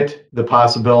limit the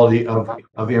possibility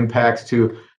of impacts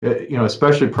to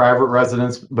especially private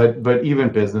residents, but even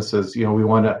businesses. We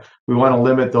want to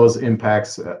limit those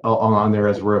impacts along there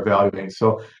as we're evaluating.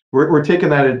 So we're taking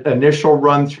that initial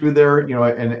run through there,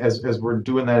 and as we're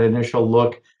doing that initial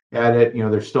look at it,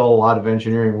 there's still a lot of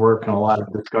engineering work and a lot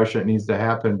of discussion that needs to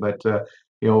happen. But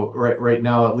right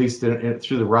now, at least through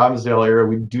the Robbinsdale area,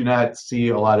 we do not see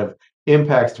a lot of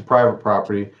impacts to private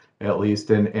property, at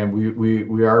least, and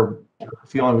we are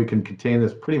feeling we can contain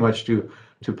this pretty much to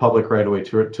public right away,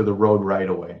 to the road right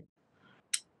away.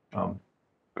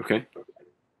 Okay.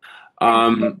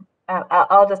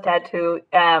 I'll just add to,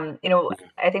 I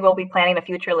think we'll be planning a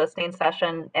future listening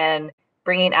session and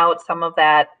bringing out some of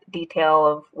that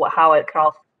detail of how it can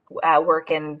all work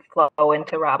and flow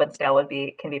into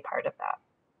Robbinsdale can be part of that.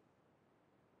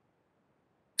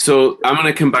 So I'm going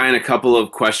to combine a couple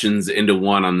of questions into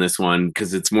one on this one,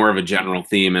 because it's more of a general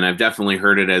theme, and I've definitely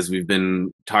heard it as we've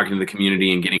been talking to the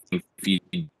community and getting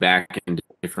feedback in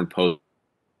different posts.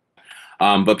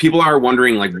 But people are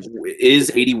wondering, like,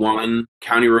 is 81,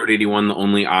 County Road 81, the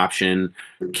only option?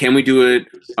 Can we do it?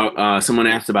 Someone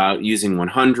asked about using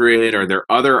 100. Are there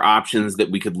other options that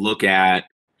we could look at?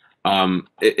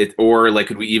 Or like,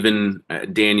 could we even,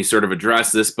 Dan, you sort of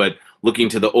addressed this, but looking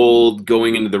to the old,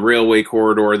 going into the railway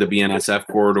corridor, the BNSF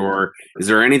corridor, is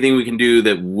there anything we can do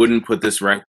that wouldn't put this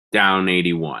right down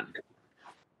 81?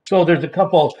 So there's a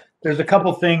couple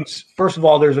things. First of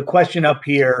all, there's a question up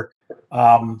here,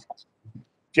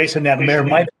 Jason, that there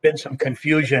might have been some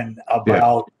confusion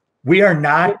about, we are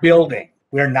not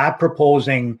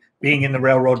proposing being in the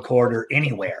railroad corridor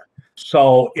anywhere.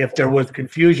 So if there was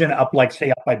confusion up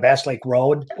by Bass Lake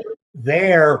Road,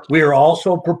 there we're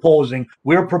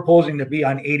proposing to be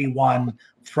on 81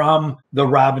 from the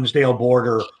Robbinsdale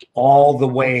border all the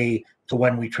way to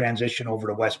when we transition over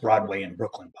to West Broadway and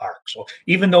Brooklyn Park. So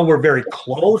even though we're very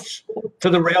close to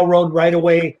the railroad right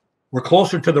away, we're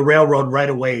closer to the railroad right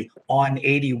away on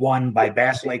 81 by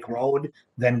Bass Lake Road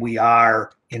than we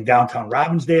are in downtown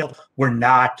Robbinsdale. We're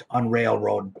not on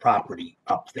railroad property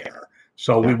up there.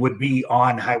 So we would be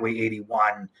on Highway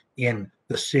 81 in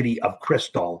the city of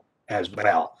Crystal as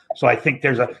well. So I think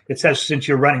it says, since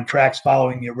you're running tracks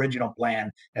following the original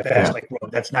plan at Bass Lake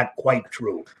Road, that's not quite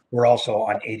true. We're also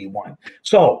on 81.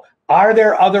 So are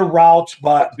there other routes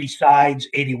besides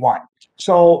 81?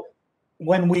 So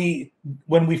when we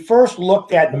first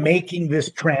looked at making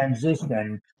this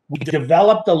transition, we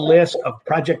developed a list of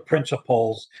project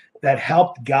principles that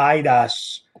helped guide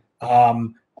us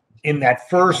in that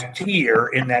first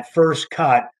tier, in that first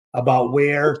cut, about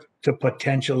where to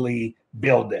potentially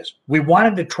build this. We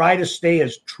wanted to try to stay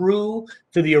as true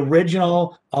to the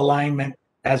original alignment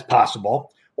as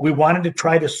possible. We wanted to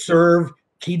try to serve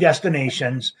key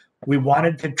destinations. We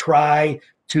wanted to try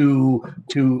to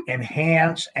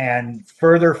enhance and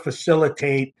further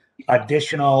facilitate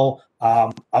additional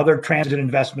other transit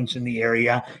investments in the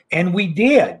area. And we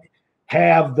did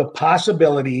have the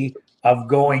possibility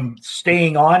of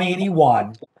staying on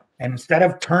 81, and instead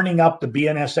of turning up the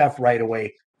BNSF right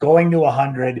away, going to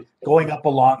 100, going up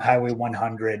along Highway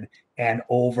 100 and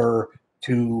over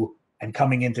to and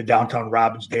coming into downtown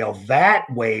Robbinsdale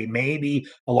that way, maybe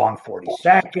along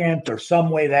 42nd or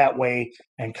some way that way,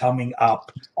 and coming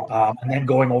up and then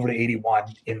going over to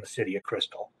 81 in the city of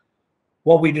Crystal.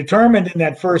 What we determined in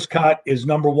that first cut is,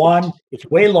 number one, it's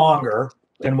way longer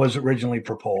than was originally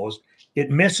proposed.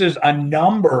 It misses a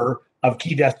number of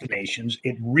key destinations.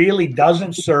 It really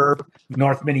doesn't serve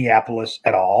North Minneapolis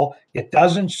at all. It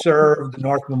doesn't serve the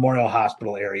North Memorial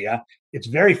Hospital area. It's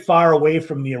very far away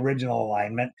from the original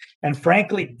alignment, and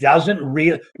frankly doesn't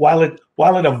while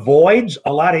it avoids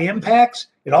a lot of impacts,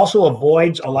 it also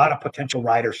avoids a lot of potential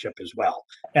ridership as well.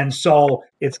 And so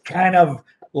it's kind of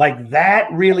like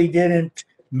that really didn't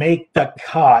make the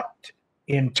cut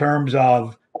in terms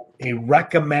of a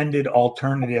recommended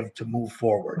alternative to move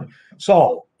forward.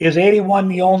 So is 81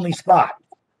 the only spot?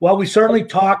 Well, we certainly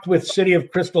talked with City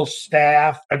of Crystal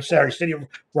staff, City of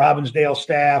Robbinsdale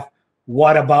staff.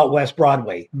 What about West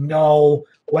Broadway? No,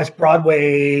 West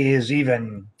Broadway is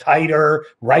even tighter,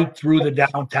 right through the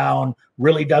downtown,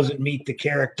 really doesn't meet the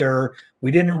character.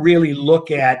 We didn't really look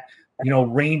at,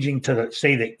 ranging to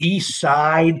say the east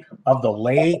side of the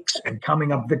lakes and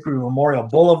coming up Victory Memorial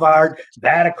Boulevard.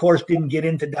 That, of course, didn't get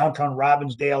into downtown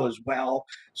Robbinsdale as well.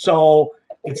 So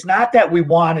it's not that we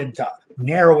wanted to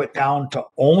narrow it down to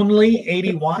only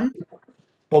 81,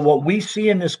 but what we see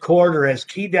in this corridor as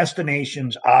key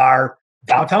destinations are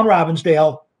downtown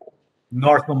Robbinsdale,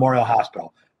 North Memorial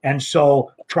Hospital. And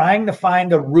so trying to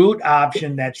find a route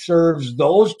option that serves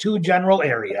those two general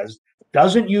areas,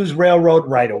 doesn't use railroad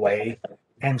right away,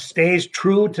 and stays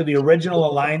true to the original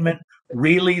alignment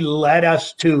really led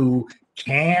us to,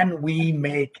 can we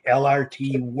make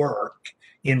LRT work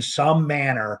in some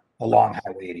manner along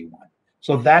Highway 81?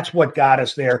 So that's what got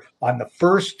us there on the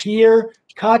first tier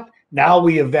cut. Now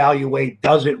we evaluate,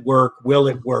 does it work? Will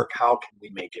it work? How can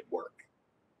we make it work?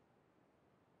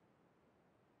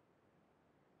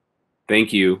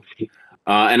 Thank you.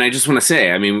 And I just want to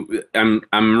say, I mean,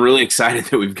 I'm really excited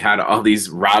that we've got all these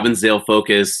Robbinsdale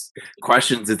focused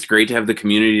questions. It's great to have the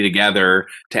community together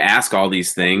to ask all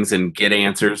these things and get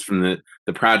answers from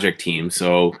the project team.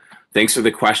 So thanks for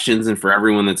the questions and for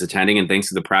everyone that's attending, and thanks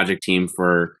to the project team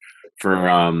for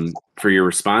your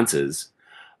responses.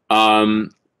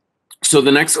 So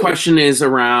the next question is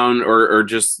around, or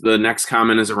just the next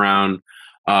comment is around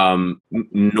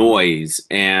noise,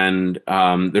 and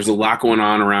there's a lot going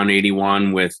on around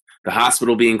 81 with the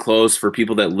hospital being closed for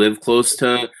people that live close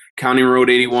to County Road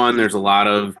 81. There's a lot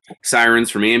of sirens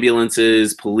from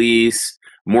ambulances, police,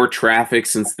 more traffic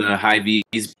since the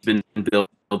Hy-Vee's been built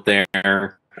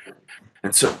there,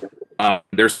 and so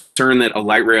there's concern that a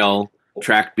light rail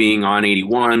track being on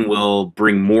 81 will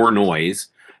bring more noise.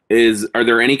 Are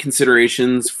there any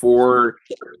considerations for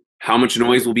how much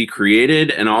noise will be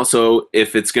created? And also,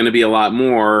 if it's going to be a lot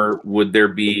more, would there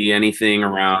be anything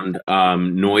around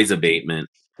noise abatement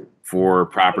for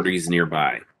properties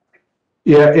nearby?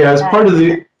 Yeah. As part of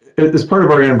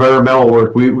our environmental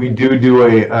work, we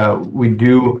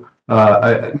do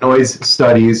noise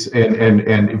studies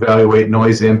and evaluate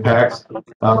noise impacts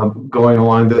going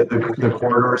along the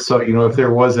corridor. So if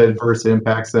there was adverse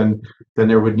impacts, then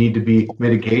there would need to be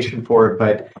mitigation for it.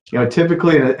 But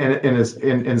typically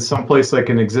in some place like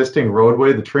an existing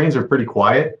roadway, the trains are pretty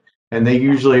quiet, and they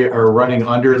usually are running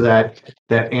under that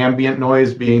ambient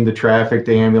noise, being the traffic,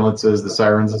 the ambulances, the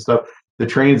sirens and stuff. The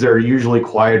trains are usually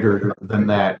quieter than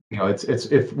that. It's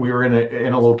if we were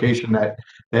in a location that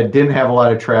didn't have a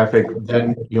lot of traffic,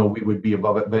 then we would be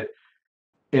above it. But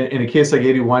in a case like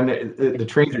 81, the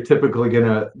trains are typically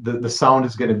the sound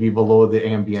is gonna be below the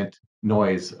ambient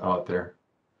noise out there.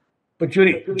 But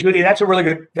Judy, that's a really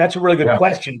good Yeah.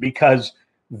 question, because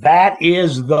that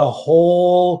is the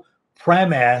whole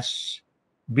premise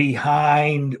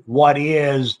behind what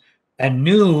is a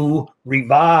new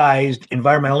revised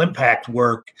environmental impact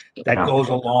work that goes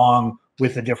along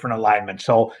with a different alignment.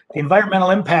 So the environmental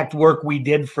impact work we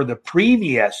did for the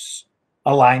previous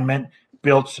alignment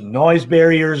built some noise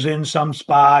barriers in some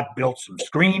spot, built some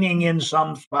screening in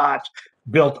some spots,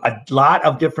 built a lot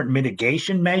of different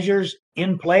mitigation measures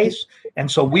in place.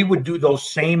 And so we would do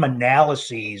those same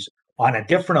analyses on a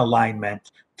different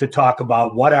alignment to talk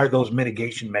about what are those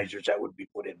mitigation measures that would be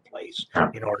put in place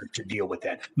in order to deal with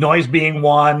that. Noise being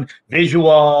one,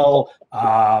 visual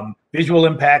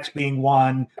impacts being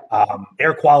one,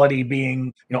 air quality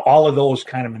being, all of those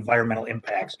kind of environmental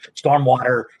impacts,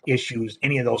 stormwater issues,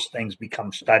 any of those things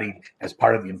become studied as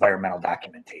part of the environmental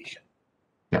documentation.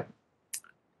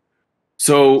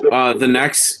 So the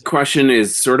next question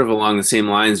is sort of along the same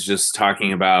lines, just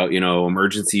talking about,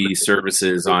 emergency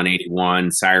services on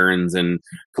 81, sirens and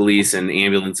police and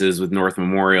ambulances with North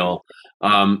Memorial.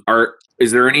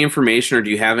 Is there any information, or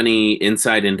do you have any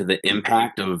insight into the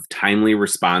impact of timely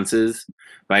responses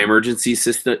by emergency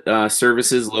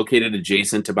services located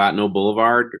adjacent to Bottineau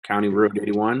Boulevard or County Road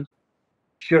 81?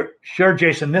 Sure,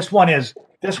 Jason. This one is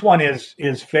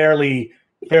fairly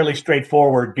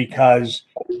straightforward, because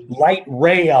light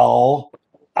rail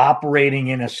operating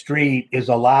in a street is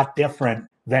a lot different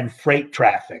than freight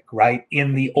traffic, right?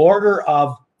 In the order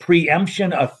of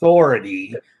preemption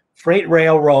authority, freight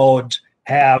railroads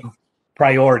have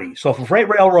priority. So for freight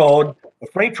railroad, a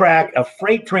freight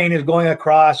train is going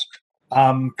across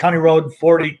County Road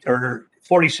 40 or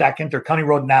 42nd or County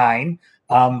Road 9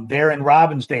 there in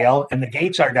Robbinsdale, and the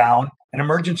gates are down, an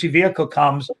emergency vehicle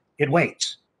comes, it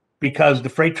waits, because the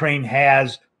freight train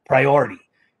has priority.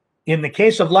 In the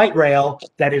case of light rail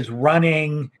that is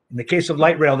running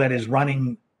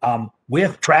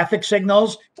with traffic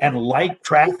signals and light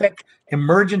traffic,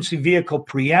 emergency vehicle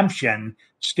preemption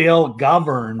still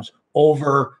governs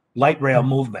over light rail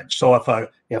movement. So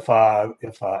if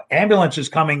a ambulance is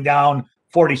coming down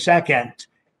 42nd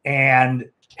and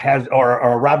has or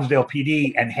Robbinsdale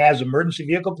PD and has emergency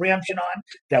vehicle preemption on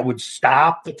that would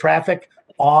stop the traffic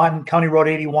on County Road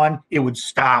 81, it would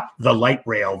stop the light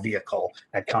rail vehicle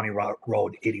at County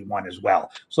Road 81 as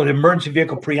well. So the emergency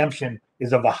vehicle preemption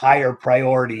is of a higher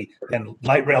priority, and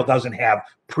light rail doesn't have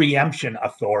preemption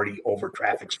authority over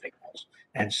traffic signals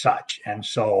and such. And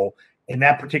so in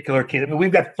that particular case, I mean,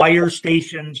 we've got fire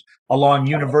stations along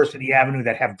University Avenue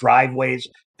that have driveways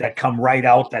that come right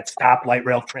out that stop light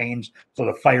rail trains so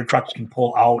the fire trucks can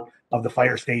pull out of the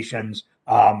fire stations.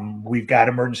 We've got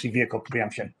emergency vehicle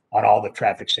preemption on all the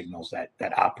traffic signals that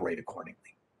operate accordingly.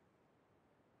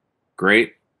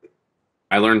 Great.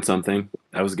 I learned something.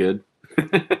 That was good.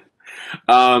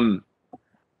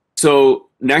 So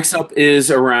next up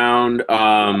is around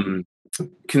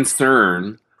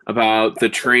concern about the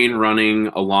train running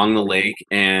along the lake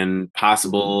and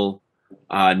possible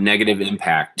negative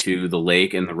impact to the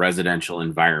lake and the residential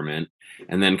environment.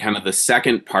 And then kind of the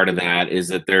second part of that is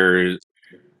that there's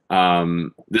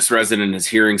this resident is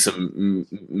hearing some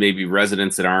maybe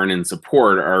residents that aren't in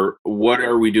support. Are what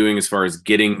are we doing as far as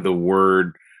getting the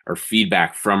word or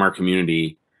feedback from our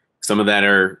community? Some of that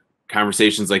are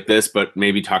conversations like this, but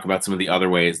maybe talk about some of the other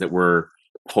ways that we're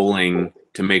polling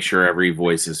to make sure every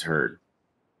voice is heard.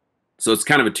 So it's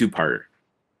kind of a two-parter.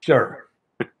 Sure.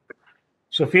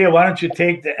 Sophia, why don't you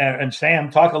take and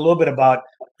Sam, talk a little bit about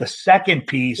the second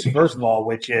piece, first of all,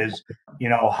 which is,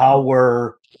 how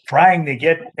we're trying to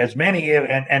get as many,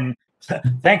 and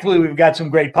thankfully we've got some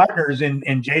great partners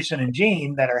in Jason and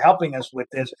Jean that are helping us with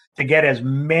this to get as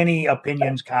many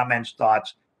opinions, comments,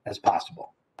 thoughts as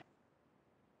possible.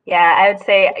 Yeah, I would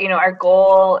say, our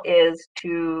goal is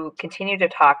to continue to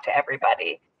talk to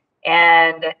everybody.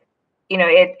 And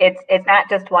it's not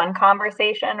just one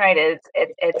conversation, right?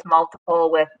 It's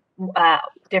multiple with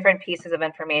different pieces of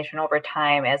information over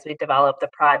time as we develop the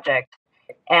project.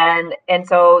 And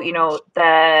so,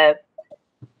 the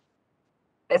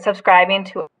subscribing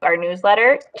to our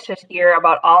newsletter to hear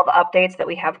about all the updates that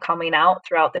we have coming out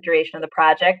throughout the duration of the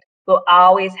project, we'll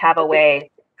always have a way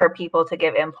for people to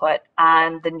give input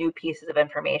on the new pieces of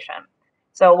information.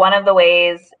 So one of the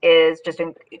ways is just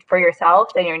for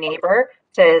yourself and your neighbor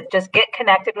to just get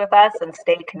connected with us and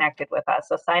stay connected with us.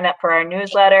 So sign up for our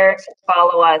newsletter,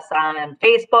 follow us on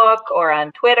Facebook or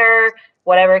on Twitter,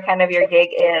 whatever kind of your gig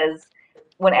is.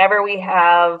 Whenever we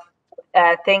have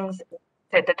things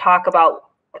to talk about,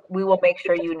 we will make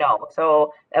sure you know.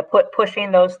 So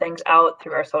pushing those things out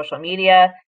through our social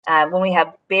media. When we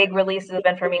have big releases of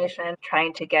information,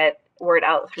 trying to get word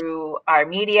out through our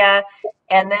media.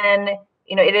 And then,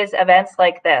 it is events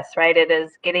like this, right? It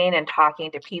is getting and talking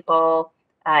to people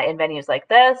in venues like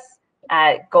this,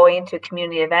 going to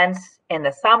community events in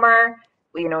the summer.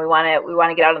 We want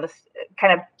to get out of this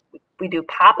kind of, we do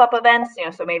pop-up events,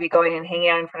 so maybe going and hanging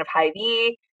out in front of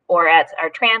Hy-Vee or at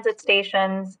our transit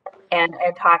stations and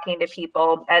talking to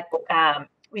people.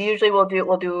 We usually will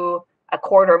do a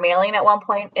quarter mailing at one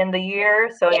point in the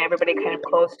year, so everybody kind of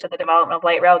close to the development of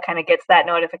light rail kind of gets that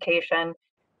notification.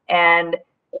 And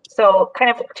so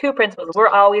kind of two principles. We're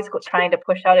always trying to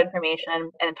push out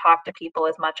information and talk to people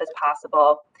as much as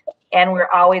possible, and we're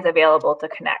always available to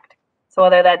connect. So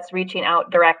whether that's reaching out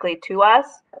directly to us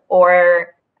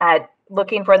or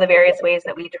looking for the various ways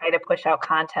that we try to push out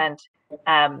content,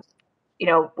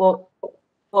 we'll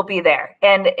be there.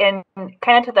 And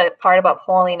kind of to the part about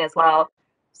polling as well,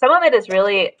 some of it is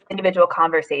really individual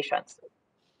conversations.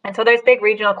 And so there's big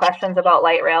regional questions about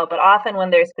light rail, but often when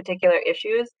there's particular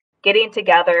issues, getting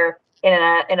together in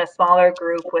a smaller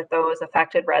group with those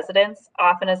affected residents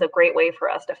often is a great way for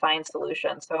us to find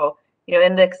solutions. So,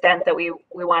 in the extent that we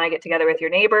want to get together with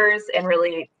your neighbors and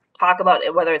really talk about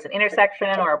it, whether it's an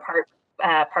intersection or a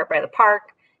part by the park,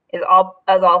 is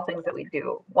all things that we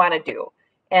want to do.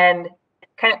 And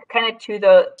kind of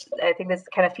I think this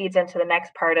kind of feeds into the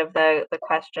next part of the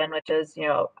question, which is,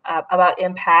 about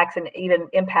impacts and even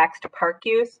impacts to park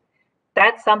use.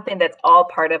 That's something that's all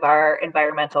part of our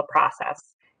environmental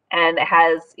process, and it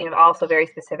has, also very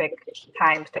specific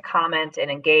times to comment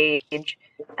and engage,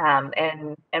 and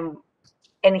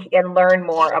learn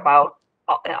more about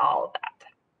all of that.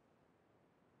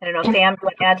 I don't know, Sam, do you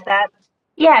want to add to that?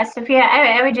 Yeah, Sophia,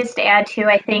 I would just add to,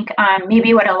 I think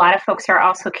maybe what a lot of folks are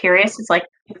also curious is like,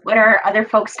 what are other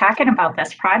folks talking about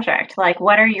this project? Like,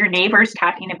 what are your neighbors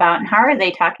talking about and how are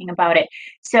they talking about it?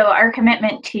 So our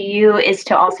commitment to you is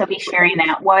to also be sharing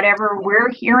that. Whatever we're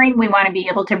hearing, we want to be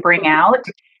able to bring out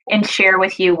and share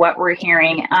with you what we're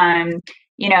hearing.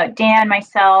 You know, Dan,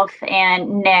 myself,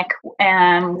 and Nick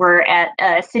were at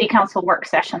a city council work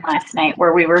session last night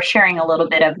where we were sharing a little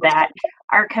bit of that.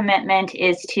 Our commitment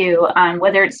is to,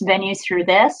 whether it's venues through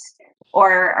this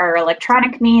or our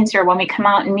electronic means, or when we come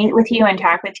out and meet with you and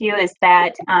talk with you, is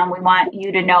that we want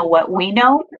you to know what we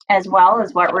know as well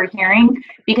as what we're hearing,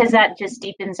 because that just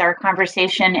deepens our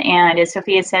conversation. And as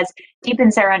Sophia says,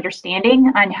 deepens our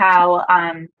understanding on how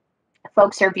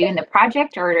folks are viewing the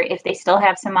project, or if they still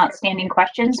have some outstanding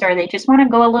questions, or they just want to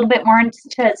go a little bit more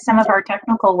into some of our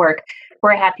technical work.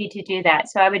 We're happy to do that.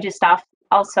 So I would just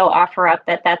also offer up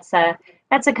that that's a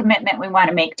commitment we want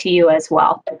to make to you as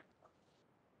well.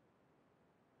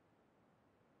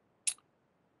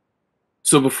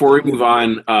 So before we move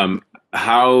on,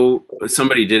 how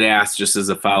somebody did ask, just as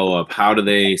a follow-up, how do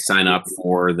they sign up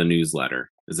for the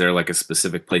newsletter? Is there like a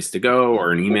specific place to go,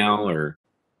 or an email, or?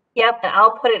 Yep, and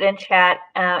I'll put it in chat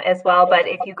as well. But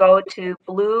if you go to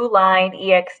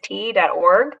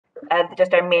bluelineext.org,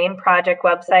 just our main project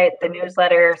website, the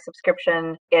newsletter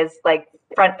subscription is like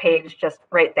front page, just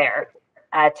right there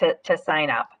to sign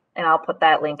up. And I'll put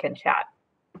that link in chat.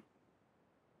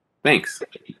 Thanks.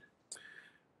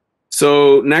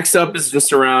 So next up is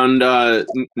just around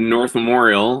North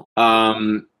Memorial.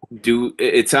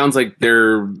 It sounds like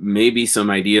there may be some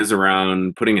ideas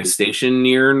around putting a station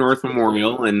near North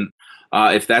Memorial, and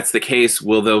if that's the case,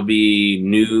 will there be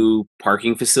new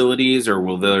parking facilities, or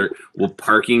will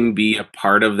parking be a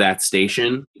part of that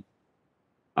station?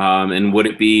 And would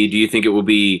it be? Do you think it will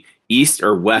be east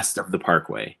or west of the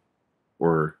Parkway,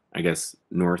 or I guess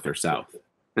north or south?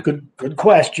 Good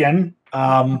question.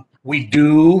 We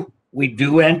do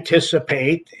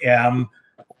anticipate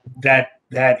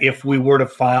that if we were to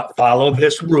follow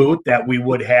this route, that we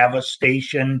would have a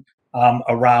station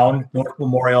around North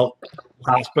Memorial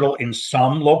Hospital in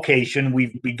some location.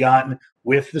 We've begun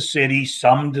with the city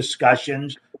some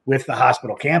discussions with the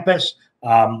hospital campus,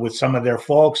 with some of their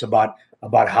folks about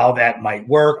how that might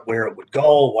work, where it would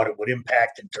go, what it would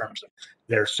impact in terms of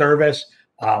their service.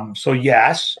 So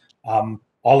yes,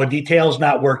 all the details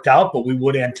not worked out, but we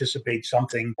would anticipate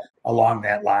something along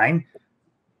that line.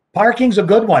 Parking's a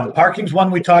good one. Parking's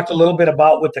one we talked a little bit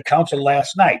about with the council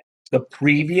last night. The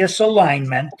previous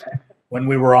alignment, when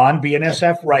we were on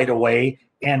BNSF right away,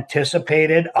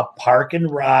 anticipated a park and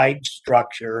ride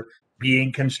structure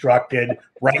being constructed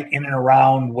right in and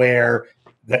around where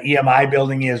the EMI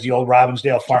building is, the old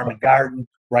Robbinsdale Farm and Garden,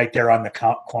 right there on the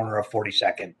corner of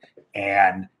 42nd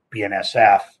and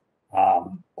BNSF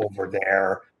over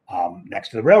there next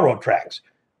to the railroad tracks.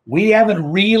 We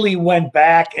haven't really went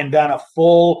back and done a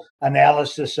full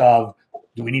analysis of,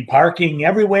 do we need parking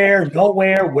everywhere,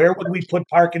 nowhere? Where would we put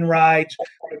park and rides?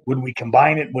 Would we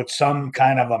combine it with some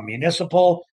kind of a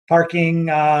municipal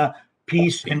parking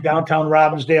piece in downtown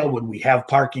Robbinsdale? Would we have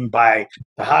parking by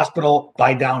the hospital,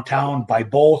 by downtown, by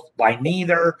both, by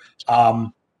neither?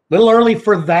 Little early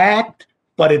for that,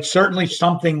 but it's certainly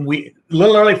something a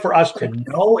little early for us to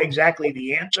know exactly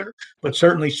the answer, but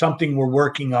certainly something we're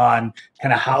working on,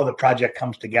 kind of how the project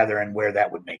comes together and where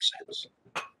that would make sense.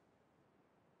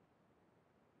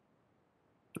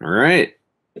 All right.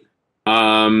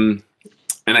 And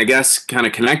I guess kind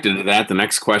of connected to that, the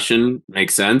next question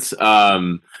makes sense.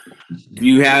 Do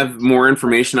you have more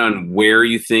information on where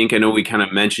you think, I know we kind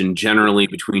of mentioned generally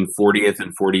between 40th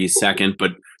and 42nd,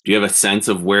 but do you have a sense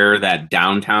of where that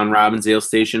downtown Robbinsdale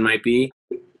station might be?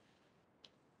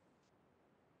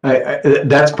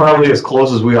 That's probably as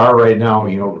close as we are right now,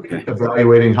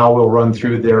 evaluating how we'll run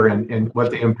through there and what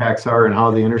the impacts are and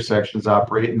how the intersections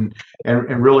operate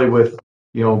and really with,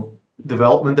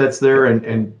 development that's there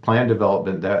and plan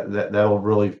development that'll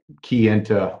really key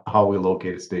into how we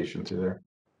locate a station through there.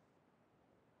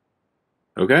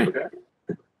 Okay.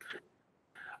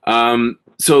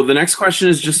 So the next question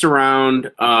is just around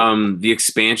the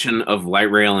expansion of light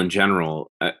rail in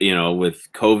general.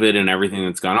 With COVID and everything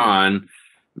that's gone on,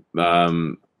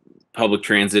 public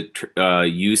transit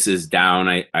use is down.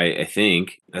 I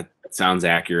think that sounds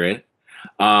accurate.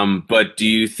 But do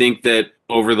you think that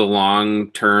over the long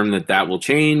term that will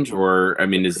change, or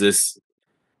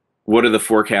what do the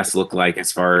forecasts look like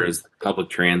as far as public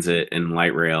transit and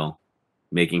light rail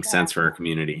making sense for our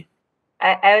community?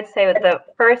 I would say that the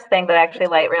first thing that actually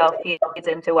light rail feeds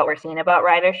into what we're seeing about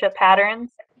ridership patterns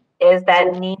is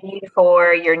that need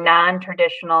for your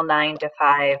non-traditional 9 to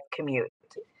 5 commute.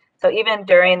 So even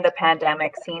during the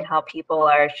pandemic, seeing how people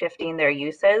are shifting their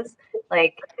uses,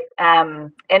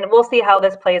 and we'll see how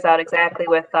this plays out exactly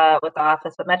with the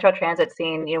office, but Metro Transit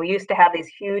scene, we used to have these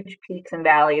huge peaks and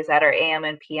valleys at our AM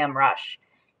and PM rush.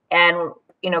 And,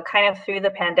 kind of through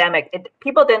the pandemic,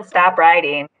 people didn't stop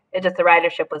riding. It's just the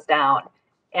ridership was down.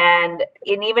 And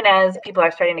even as people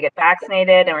are starting to get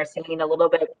vaccinated and we're seeing a little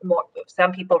bit more,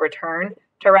 some people return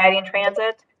to riding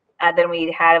transit than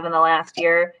we had in the last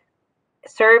year,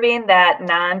 serving that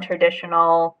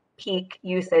non-traditional peak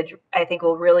usage, I think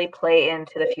will really play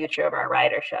into the future of our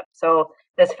ridership. So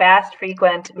this fast,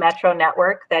 frequent metro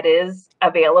network that is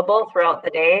available throughout the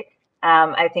day,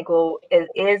 I think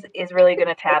is really going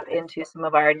to tap into some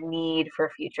of our need for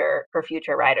future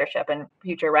ridership and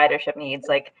future ridership needs.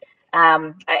 Like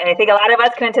I think a lot of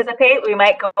us can anticipate we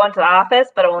might go into the office,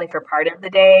 but only for part of the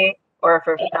day or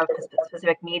for a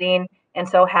specific meeting. And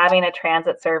so having a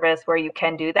transit service where you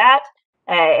can do that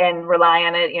and rely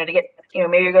on it, to get,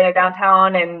 maybe you're going to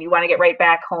downtown and you want to get right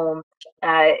back home.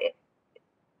 And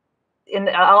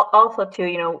also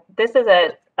too, this is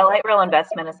a light rail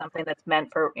investment is something that's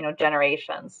meant for,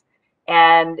 generations.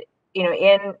 And,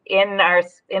 in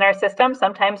our system,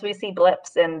 sometimes we see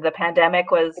blips, and the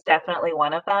pandemic was definitely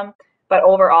one of them. But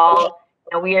overall,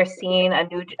 we are seeing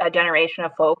a generation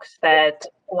of folks that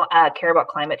care about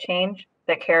climate change,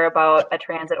 that care about a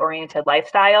transit-oriented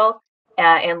lifestyle,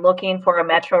 and looking for a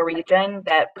metro region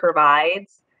that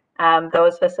provides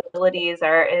those facilities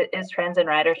is trends in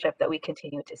ridership that we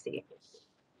continue to see.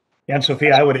 And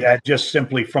Sophia, I would add, just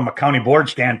simply from a county board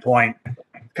standpoint,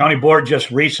 county board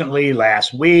just recently,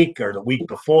 last week or the week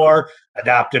before,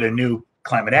 adopted a new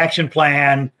climate action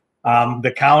plan.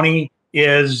 The county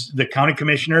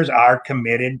commissioners are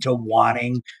committed to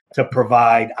wanting to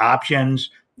provide options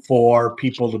for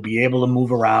people to be able to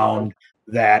move around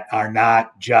that are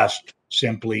not just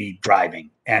simply driving.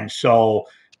 And so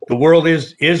the world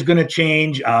is going to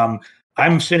change.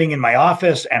 I'm sitting in my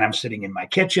office and I'm sitting in my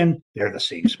kitchen. They're the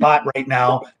same spot right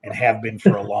now and have been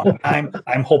for a long time.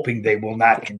 I'm hoping they will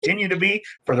not continue to be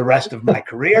for the rest of my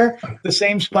career, the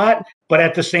same spot. But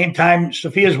at the same time,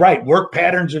 Sophia's right. Work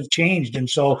patterns have changed. And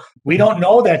so we don't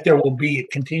know that there will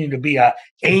continue to be a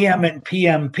AM and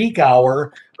PM peak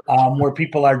hour where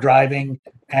people are driving,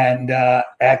 and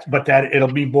but that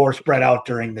it'll be more spread out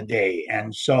during the day.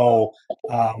 And so,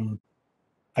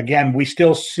 again, we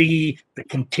still see the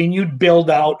continued build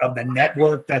out of the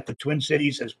network that the Twin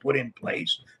Cities has put in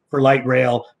place for light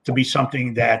rail to be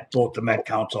something that both the Met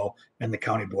Council and the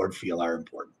County Board feel are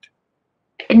important.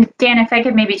 And Dan, if I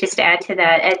could maybe just add to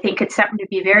that, I think it's something to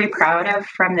be very proud of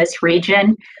from this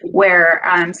region, where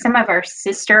some of our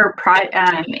sister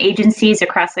agencies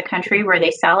across the country, where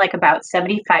they saw like about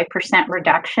 75%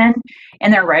 reduction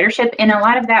in their ridership. And a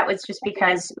lot of that was just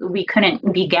because we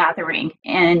couldn't be gathering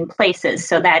in places.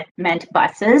 So that meant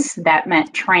buses, that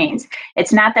meant trains.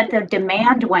 It's not that the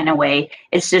demand went away,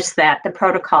 it's just that the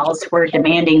protocols were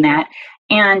demanding that.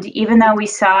 And even though we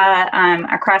saw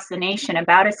across the nation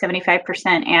about a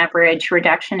 75% average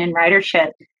reduction in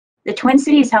ridership, the Twin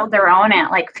Cities held their own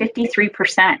at like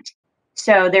 53%.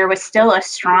 So there was still a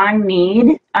strong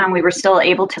need. We were still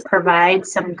able to provide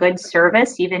some good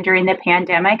service even during the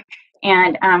pandemic.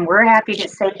 And we're happy to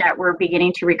say that we're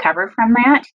beginning to recover from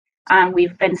that.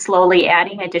 We've been slowly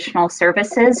adding additional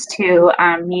services to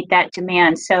meet that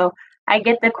demand. So I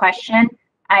get the question.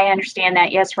 I understand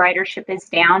that, yes, ridership is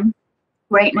down.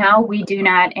 Right now, we do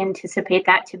not anticipate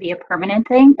that to be a permanent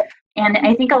thing. And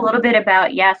I think a little bit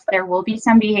about, yes, there will be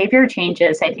some behavior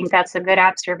changes. I think that's a good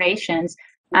observation.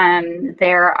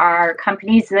 There are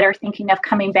companies that are thinking of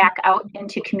coming back out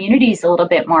into communities a little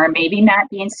bit more, maybe not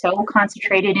being so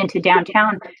concentrated into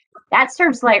downtown. That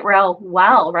serves light rail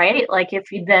well, right? Like if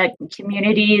the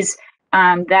communities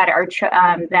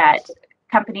that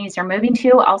companies are moving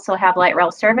to also have light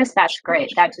rail service, that's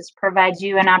great. That just provides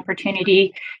you an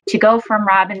opportunity to go from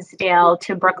Robbinsdale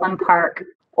to Brooklyn Park,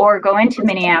 or go into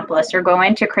Minneapolis, or go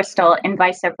into Crystal, and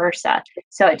vice versa.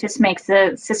 So it just makes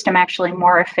the system actually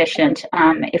more efficient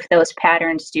if those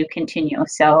patterns do continue.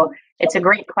 So it's a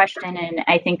great question, and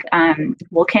I think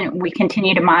we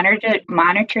continue to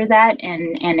monitor that,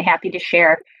 and happy to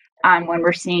share when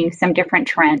we're seeing some different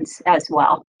trends as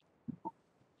well.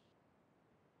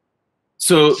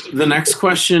 So the next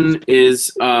question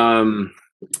is around,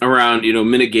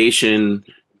 mitigation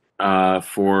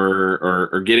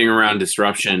for getting around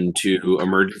disruption to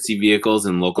emergency vehicles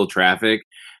and local traffic.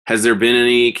 Has there been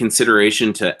any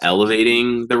consideration to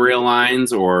elevating the rail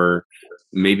lines, or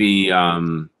maybe I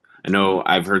know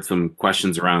I've heard some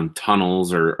questions around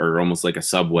tunnels or almost like a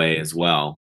subway as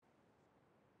well.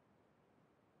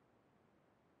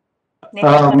 Nick, you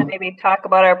want to maybe talk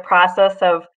about our process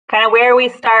of kind of where we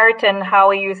start and how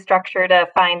we use structure to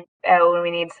find when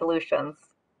we need solutions?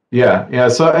 Yeah.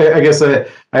 So I guess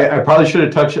I probably should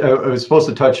have touched. I was supposed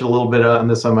to touch a little bit on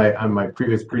this on my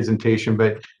previous presentation,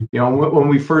 but when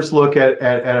we first look at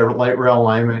a light rail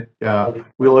alignment,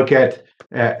 we look at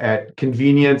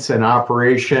convenience and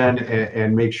operation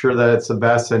and make sure that it's the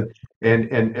best and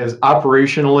as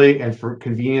operationally and for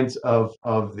convenience of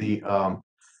the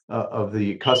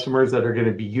customers that are going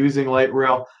to be using light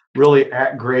rail. Really,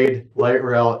 at grade light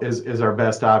rail is our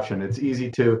best option. It's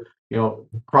easy to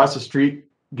cross the street,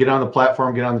 get on the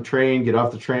platform, get on the train, get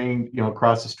off the train,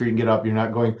 cross the street and get up. You're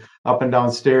not going up and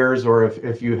down stairs, or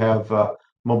if you have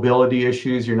mobility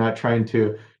issues, you're not trying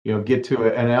to, get to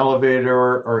an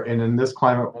elevator and in this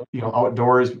climate,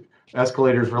 outdoors,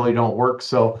 escalators really don't work.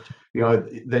 So,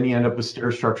 then you end up with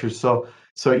stair structures. So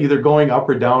either going up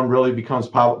or down really becomes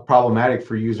problematic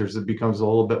for users. It becomes a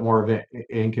little bit more of an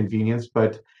inconvenience,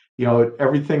 but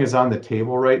everything is on the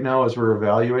table right now as we're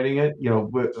evaluating it.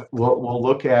 We'll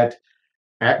look at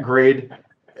grade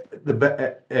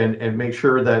and make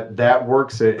sure that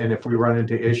works. And if we run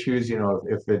into issues,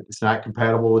 if it's not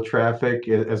compatible with traffic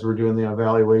as we're doing the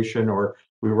evaluation, or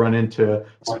we run into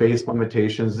space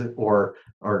limitations or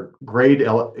grade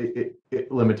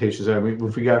limitations. I mean,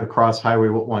 if we got to cross Highway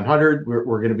 100, we're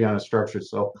going to be on a structure.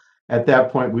 So at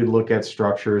that point, we'd look at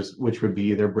structures, which would be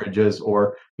either bridges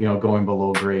or going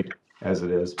below grade as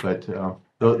it is. But I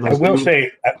will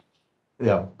say.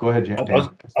 Yeah, go ahead, James.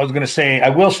 I was going to say, I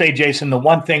will say, Jason, the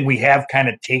one thing we have kind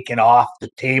of taken off the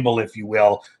table, if you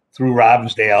will, through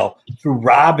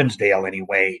Robbinsdale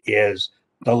anyway, is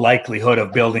the likelihood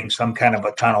of building some kind of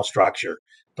a tunnel structure.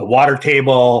 The water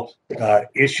table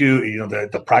issue,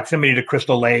 the proximity to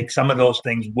Crystal Lake, some of those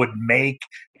things would make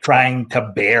trying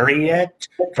to bury it,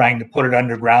 trying to put it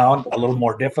underground a little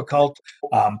more difficult.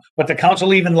 But the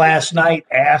council even last night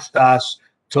asked us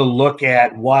to look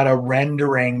at what a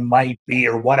rendering might be,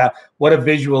 or what a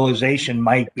visualization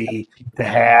might be to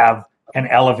have an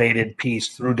elevated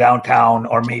piece through downtown,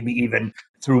 or maybe even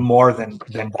through more than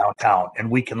downtown. And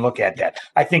we can look at that.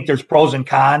 I think there's pros and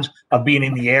cons of being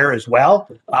in the air as well.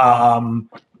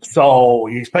 So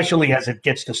especially as it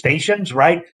gets to stations,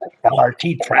 right?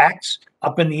 LRT tracks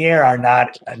up in the air are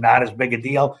not as big a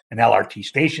deal. An LRT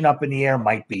station up in the air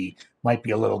might be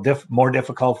a little more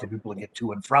difficult for people to get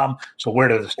to and from. So where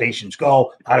do the stations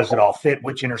go? How does it all fit?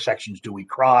 Which intersections do we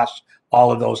cross?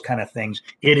 All of those kind of things.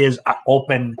 It is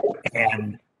open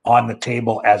and on the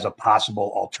table as a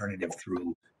possible alternative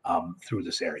through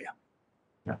this area.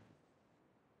 Yeah.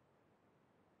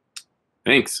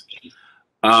 Thanks.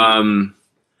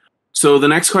 So the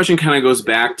next question kind of goes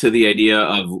back to the idea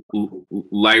of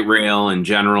light rail in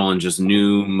general and just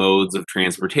new modes of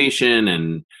transportation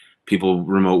and people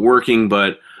remote working,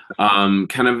 but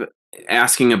kind of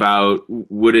asking about,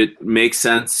 would it make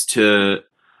sense to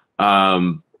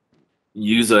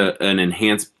use an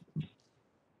enhanced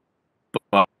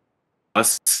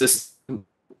bus system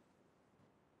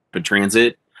for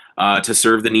transit to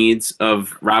serve the needs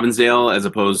of Robbinsdale as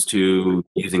opposed to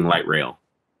using light rail?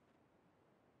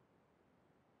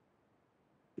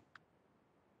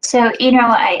 So,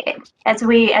 as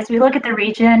we look at the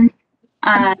region,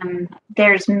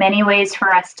 there's many ways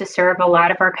for us to serve a lot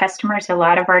of our customers. A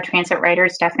lot of our transit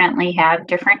riders definitely have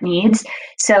different needs.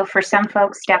 So for some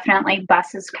folks, definitely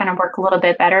buses kind of work a little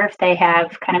bit better if they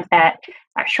have kind of that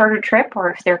shorter trip,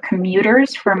 or if they're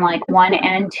commuters from like one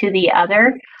end to the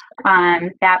other.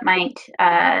 That might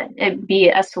be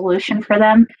a solution for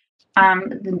them.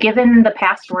 Given the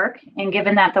past work and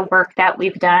given that the work that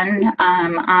we've done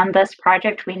on this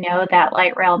project, we know that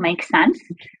light rail makes sense.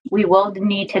 We will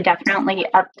need to definitely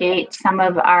update some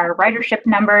of our ridership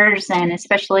numbers, and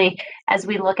especially as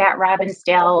we look at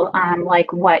Robbinsdale,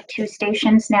 like what 2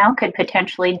 stations now could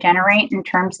potentially generate in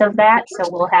terms of that. So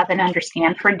we'll have an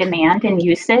understand for demand and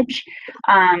usage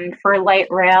for light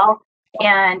rail.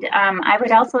 And I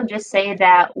would also just say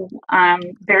that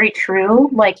very true,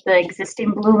 like the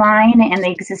existing blue line and the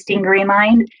existing green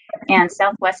line, and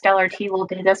Southwest LRT will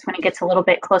do this when it gets a little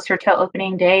bit closer to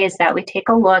opening day, is that we take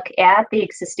a look at the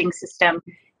existing system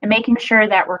and making sure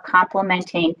that we're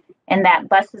complementing, and that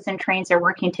buses and trains are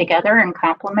working together and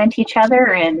complement each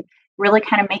other, and really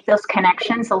kind of make those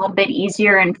connections a little bit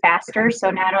easier and faster. So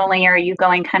not only are you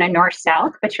going kind of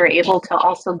north-south, but you're able to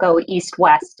also go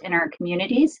east-west in our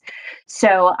communities.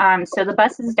 So so the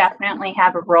buses definitely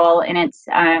have a role, and it's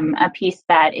a piece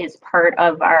that is part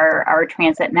of our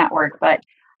transit network. But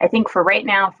I think for right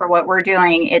now, for what we're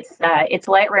doing, it's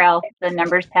light rail. The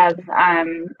numbers have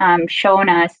shown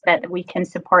us that we can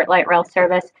support light rail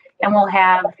service, and we'll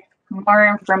have more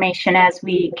information as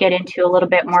we get into a little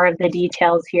bit more of the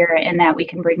details here, and that we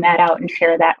can bring that out and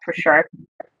share that for sure.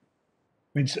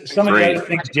 mean, some of the other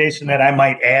things, Jason, that I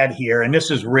might add here, and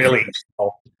this is really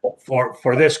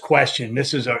for this question.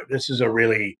 This is a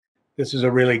really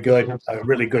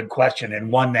good question,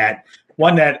 and one that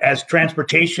as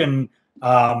transportation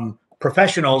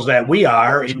professionals that we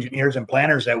are, engineers and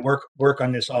planners that work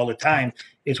on this all the time,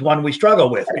 is one we struggle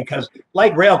with, because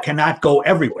light rail cannot go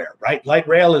everywhere, right? Light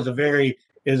rail is a very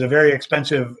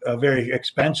expensive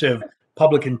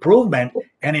public improvement,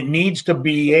 and it needs to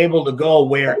be able to go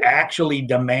where actually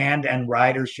demand and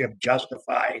ridership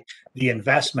justify the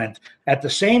investment. At the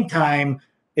same time,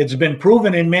 it's been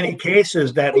proven in many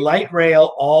cases that light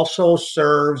rail also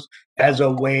serves as a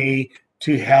way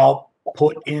to help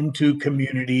put into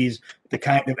communities the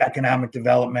kind of economic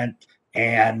development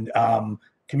and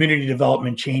community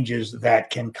development changes that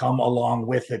can come along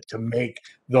with it to make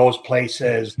those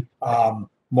places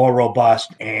more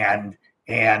robust and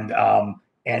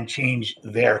change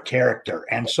their character.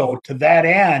 And so to that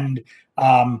end,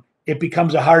 it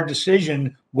becomes a hard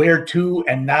decision where to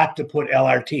and not to put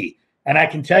LRT. And I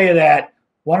can tell you that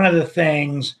one of the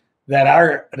things that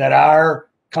our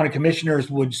county commissioners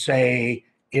would say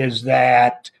is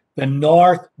that the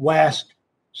northwest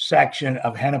section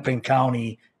of Hennepin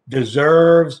County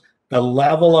deserves the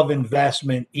level of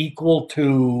investment equal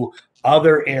to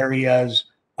other areas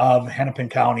of Hennepin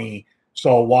County.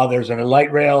 So while there's a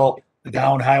light rail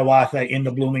down Hiawatha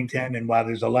into Bloomington, and while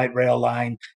there's a light rail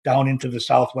line down into the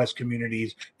southwest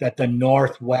communities, that the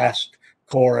northwest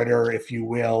corridor, if you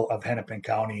will, of Hennepin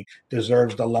County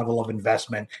deserves the level of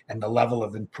investment and the level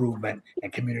of improvement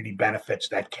and community benefits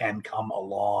that can come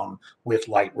along with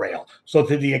light rail. So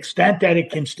to the extent that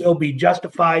it can still be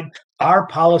justified, our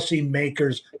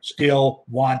policymakers still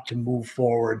want to move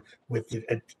forward with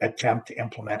the attempt to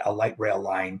implement a light rail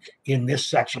line in this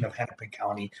section of Hennepin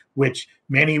County, which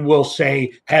many will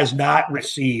say has not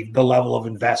received the level of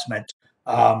investment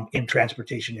in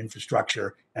transportation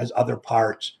infrastructure as other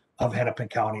parts of Hennepin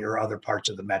County or other parts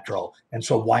of the metro. And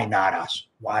so why not us?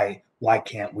 Why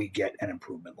can't we get an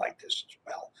improvement like this as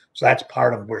well? So that's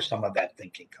part of where some of that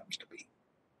thinking comes to be.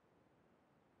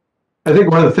 I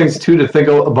think one of the things too to think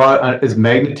about is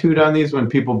magnitude on these. When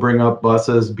people bring up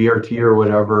buses, BRT or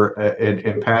whatever,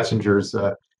 and passengers,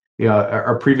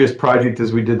 our previous project,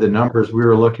 as we did the numbers, we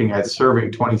were looking at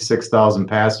serving 26,000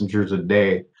 passengers a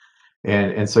day.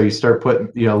 And so you start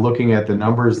looking at the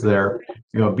numbers there.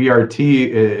 BRT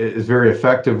is very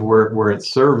effective where it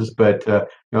serves, but a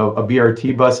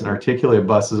BRT bus, an articulated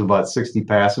bus, is about 60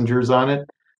 passengers on it.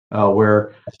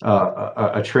 Where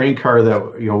a train car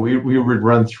that we would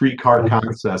run 3-car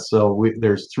concests. So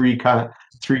there's three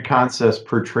concests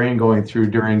per train going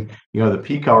through during the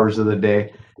peak hours of the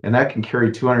day, and that can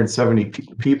carry 270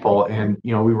 people. And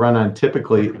we run on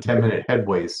typically 10-minute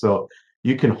headways, so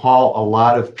you can haul a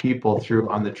lot of people through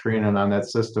on the train and on that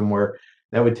system, where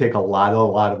that would take a lot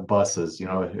of buses.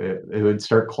 It would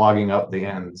start clogging up the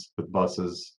ends with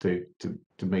buses to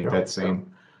make that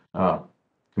same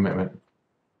commitment.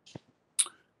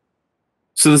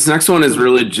 So this next one is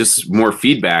really just more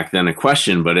feedback than a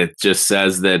question, but it just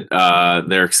says that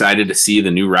they're excited to see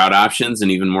the new route options, and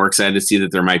even more excited to see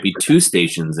that there might be 2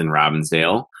 stations in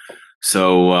Robbinsdale.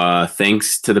 So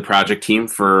thanks to the project team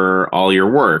for all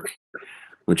your work,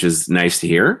 which is nice to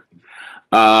hear.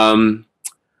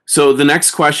 So the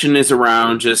next question is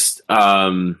around just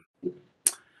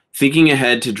thinking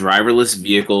ahead to driverless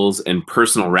vehicles and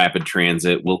personal rapid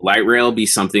transit. Will light rail be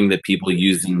something that people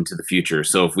use into the future?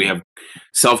 So if we have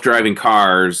self-driving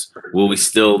cars, will we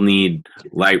still need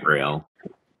light rail?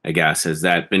 I guess, has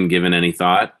that been given any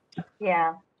thought?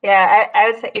 Yeah,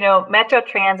 I would say, Metro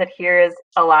Transit hears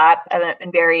a lot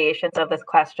in variations of this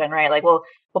question, right? Like, will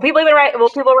people ride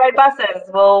buses?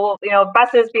 Will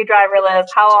buses be driverless?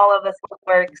 How all of this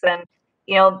works? And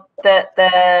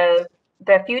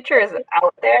the future is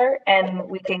out there, and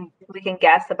we can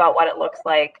guess about what it looks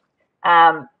like.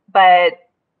 But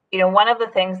one of the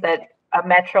things that a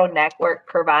metro network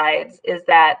provides is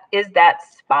that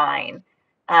spine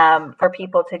for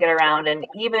people to get around. And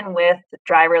even with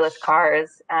driverless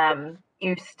cars,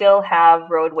 you still have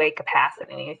roadway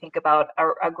capacity. You think about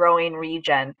a growing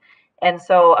region, and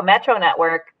so a metro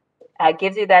network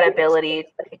gives you that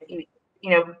ability.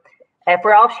 If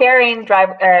we're all sharing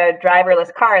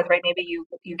driverless cars, right? Maybe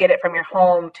you get it from your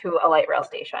home to a light rail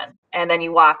station, and then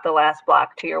you walk the last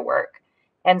block to your work.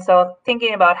 And so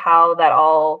thinking about how that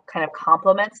all kind of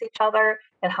complements each other,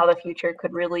 and how the future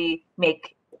could really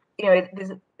make,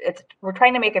 we're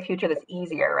trying to make a future that's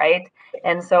easier, right?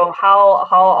 And so how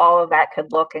all of that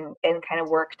could look and kind of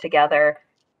work together.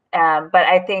 But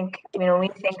I think, when we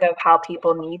think of how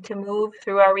people need to move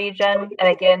through our region, and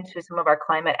again, to some of our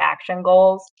climate action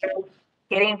goals,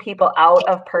 getting people out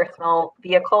of personal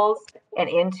vehicles and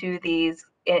into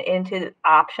into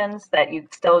options that you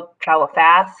still travel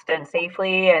fast and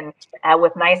safely and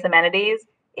with nice amenities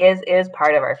is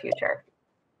part of our future.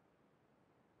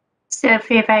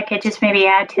 Sophie, if I could just maybe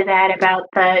add to that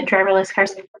about the driverless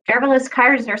cars. Driverless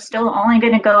cars are still only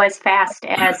going to go as fast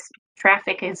as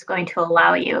traffic is going to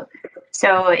allow you.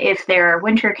 So if there are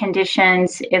winter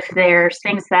conditions, if there's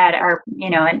things that are,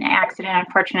 an accident,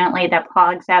 unfortunately, that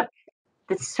clogs up,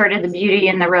 that's sort of the beauty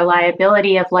and the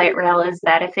reliability of light rail is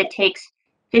that if it takes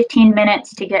 15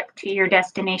 minutes to get to your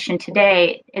destination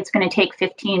today, it's going to take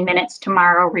 15 minutes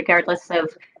tomorrow, regardless of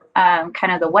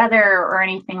kind of the weather or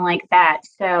anything like that.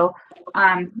 So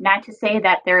not to say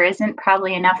that there isn't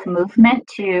probably enough movement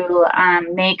to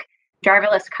make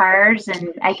driverless cars,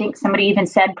 and I think somebody even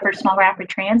said personal rapid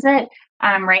transit.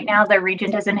 Right now, the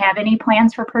region doesn't have any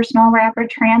plans for personal rapid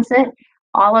transit.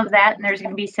 All of that, and there's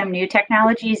going to be some new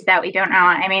technologies that we don't know.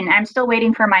 I mean, I'm still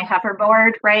waiting for my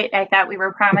hoverboard, right? I thought we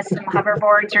were promised some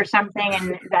hoverboards or something,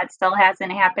 and that still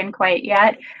hasn't happened quite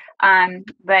yet.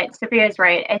 But Sophia is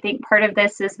right. I think part of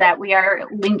this is that we are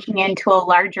linking into a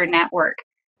larger network.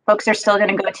 Folks are still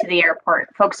going to go to the airport.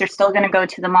 Folks are still going to go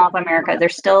to the Mall of America.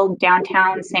 There's still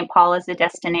downtown St. Paul as a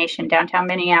destination. Downtown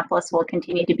Minneapolis will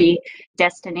continue to be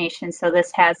destination. So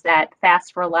this has that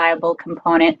fast, reliable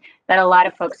component that a lot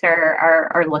of folks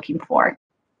are looking for.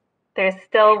 There's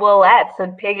still Willettes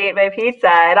and Pig Ate My Pizza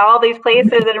and all these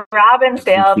places in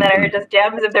Robbinsdale that are just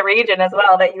gems of the region as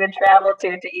well that you would travel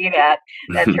to eat at,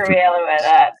 that Travail went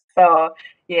at. So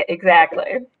yeah,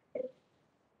 exactly.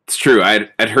 It's true.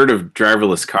 I'd heard of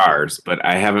driverless cars, but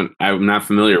I'm not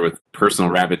familiar with personal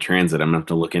rapid transit. I'm gonna have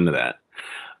to look into that.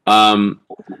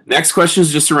 Next question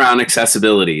is just around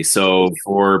accessibility. So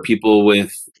for people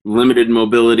with limited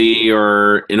mobility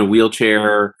or in a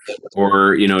wheelchair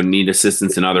or, need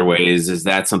assistance in other ways, is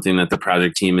that something that the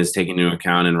project team is taking into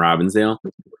account in Robbinsdale?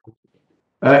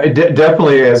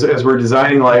 Definitely, as we're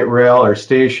designing light rail, our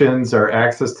stations, our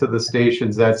access to the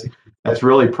stations, that's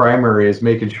really primary, is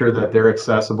making sure that they're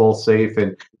accessible, safe,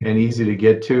 and easy to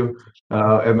get to.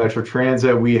 At Metro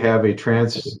Transit, we have a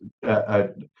transit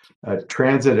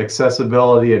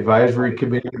accessibility advisory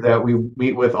committee that we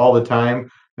meet with all the time.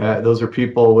 Those are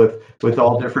people with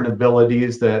all different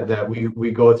abilities that we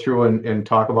go through and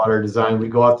talk about our design. We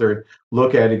go out there and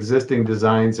look at existing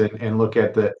designs and look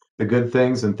at the good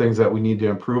things and things that we need to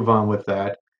improve on with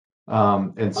that.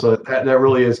 And so that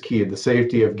really is key. The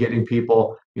safety of getting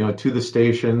people, to the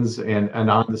stations and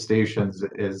on the stations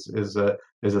is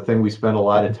a thing we spend a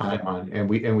lot of time on. And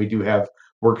we do have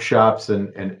workshops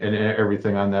and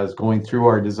everything on that, is going through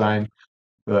our design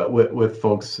with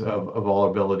folks of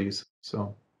all abilities.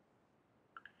 So.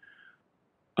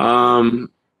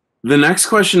 The nenext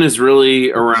question is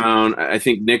really around, I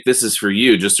think, Nick, this is for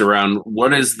you, just around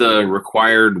what is the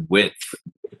required width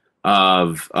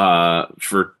of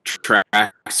for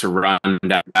tracks to run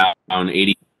down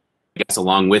 80, I guess,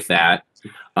 along with that.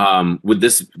 Would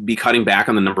this be cutting back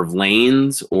on the number of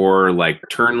lanes or like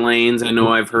turn lanes? I know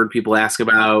I've heard people ask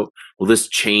about. Will this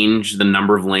change the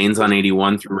number of lanes on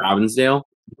 81 through Robbinsdale?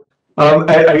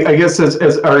 I guess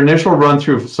as our initial run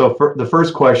through, so the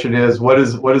first question is, what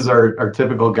is our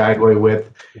typical guideway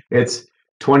width? It's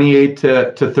 28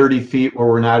 to 30 feet where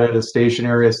we're not at a station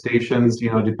area. Stations,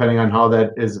 depending on how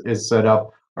that is set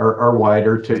up, are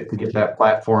wider to get that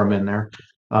platform in there.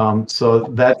 So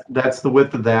that's the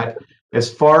width of that.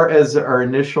 As far as our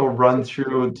initial run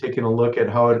through, taking a look at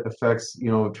how it affects,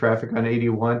 traffic on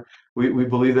 81, we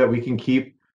believe that we can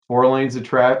keep 4 lanes of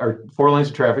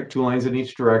traffic, 2 lanes in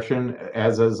each direction,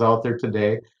 as is out there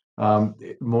today.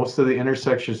 Most of the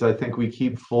intersections, I think we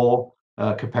keep full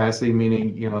capacity,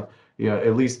 meaning,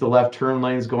 at least the left turn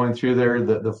lanes going through there,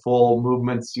 the full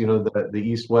movements, the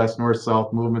east, west, north,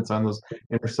 south movements on those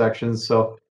intersections.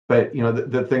 So, but,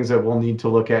 the things that we'll need to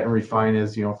look at and refine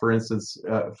is, for instance,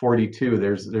 42,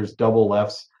 there's double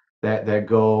lefts that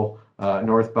go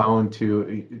northbound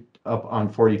to up on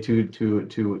 42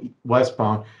 to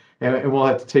westbound. And we'll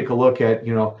have to take a look at,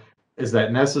 is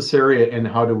that necessary, and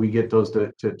how do we get those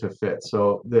to fit?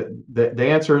 So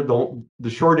the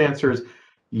short answer is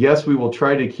yes, we will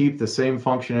try to keep the same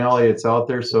functionality that's out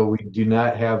there, so we do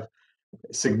not have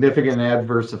significant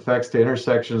adverse effects to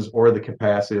intersections or the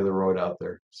capacity of the road out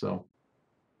there. So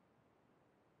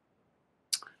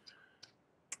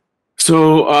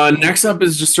next up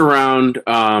is just around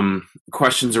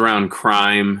questions around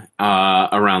crime,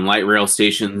 around light rail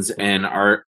stations, and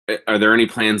are there any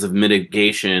plans of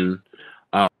mitigation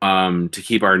to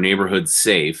keep our neighborhoods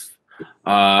safe?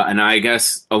 And I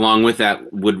guess along with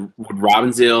that, would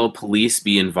Robbinsdale police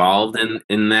be involved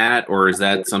in that, or is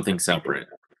that something separate?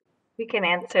 We can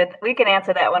answer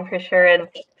that one for sure. And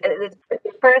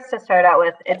first, to start out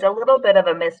with, it's a little bit of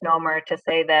a misnomer to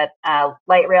say that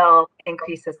light rail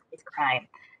increases crime.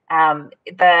 Our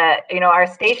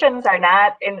stations are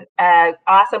not in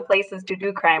awesome places to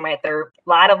do crime, right? There are a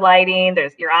lot of lighting.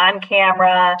 You're on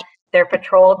camera. They're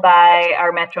patrolled by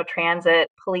our Metro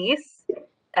Transit police.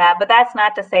 But that's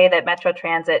not to say that Metro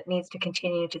Transit needs to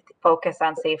continue to focus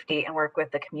on safety and work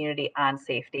with the community on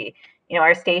safety.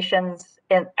 Our stations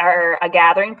are a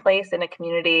gathering place in a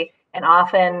community and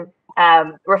often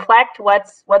reflect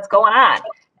what's going on.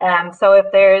 So if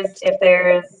there's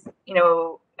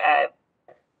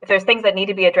things that need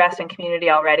to be addressed in community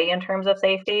already in terms of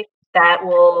safety, that's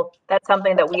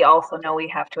something that we also know we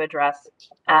have to address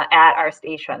at our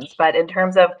stations. But in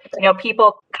terms of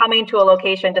people coming to a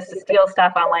location just to steal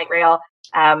stuff on light rail,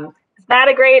 it's not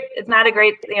a great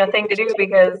thing to do,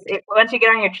 because once you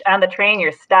get on the train,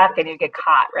 you're stuck and you get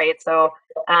caught, right? So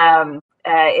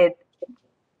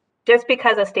just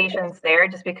because a station's there,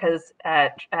 just because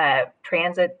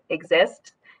transit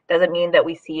exists, doesn't mean that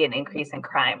we see an increase in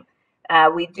crime.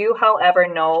 We do, however,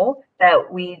 know that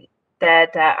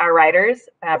our riders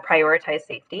prioritize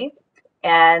safety,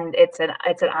 and it's an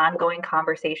ongoing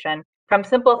conversation, from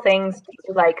simple things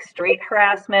like street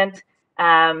harassment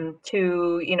to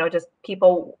just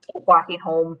people walking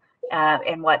home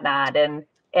and whatnot.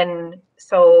 And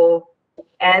so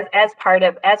as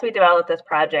we develop this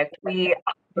project,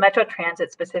 Metro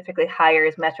Transit specifically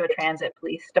hires Metro Transit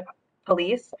police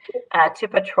to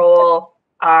patrol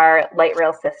our light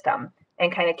rail system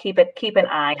and kind of keep an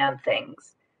eye on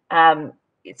things.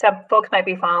 Some folks might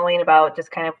be following about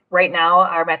just kind of right now,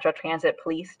 our Metro Transit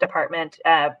Police Department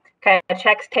kind of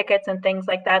checks tickets and things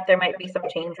like that. There might be some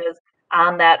changes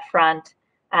on that front.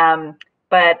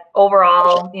 But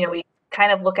overall, we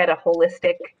kind of look at a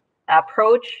holistic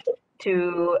approach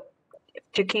to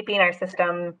keeping our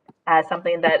system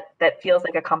something that feels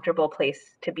like a comfortable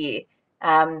place to be.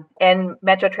 And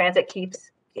Metro Transit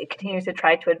continues to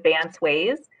try to advance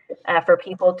ways for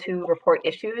people to report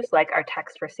issues, like our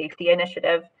Text for Safety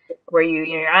initiative, where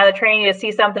you're on the train, you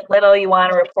see something little, you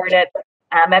want to report it.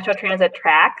 Metro Transit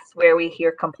tracks where we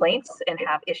hear complaints and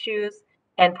have issues,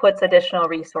 and puts additional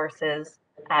resources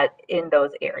in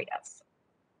those areas.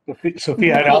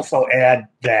 Sophia, I'd also add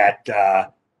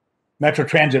that Metro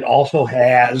Transit also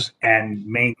has and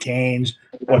maintains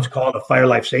what's called a Fire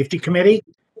Life Safety Committee.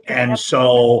 And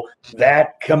so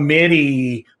that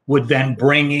committee would then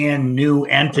bring in new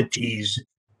entities,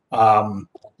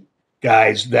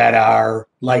 guys, that are,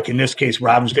 like in this case,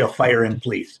 Robbinsdale Fire and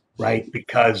Police, right?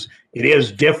 Because it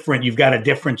is different. You've got a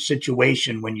different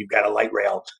situation when you've got a light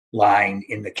rail line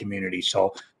in the community.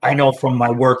 So I know from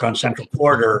my work on Central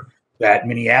Porter that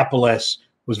Minneapolis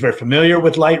was very familiar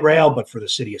with light rail, but for the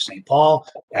city of St. Paul,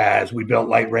 as we built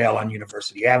light rail on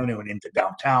University Avenue and into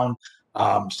downtown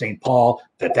St. Paul,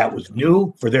 that was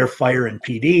new for their fire and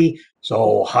PD.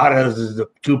 So how does the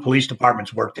two police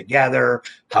departments work together?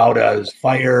 How does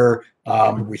fire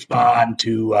respond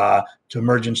to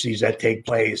emergencies that take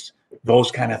place?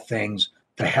 Those kind of things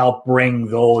to help bring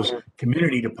those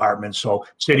community departments. So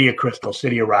City of Crystal,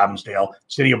 City of Robbinsdale,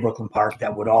 City of Brooklyn Park,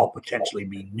 that would all potentially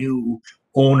be new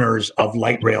owners of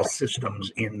light rail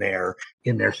systems in their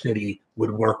city,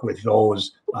 would work with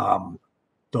those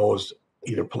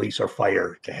either police or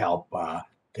fire to help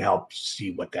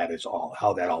see what that is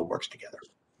how that all works together.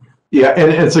 Yeah,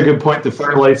 and it's a good point. The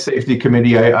Fire Life Safety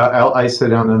Committee, I sit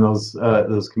down in those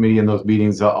committee and those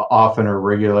meetings often or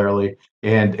regularly,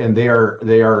 and they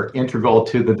are integral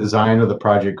to the design of the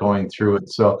project going through it.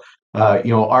 So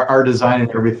our design and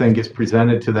everything gets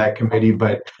presented to that committee.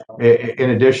 But in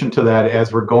addition to that,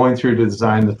 as we're going through to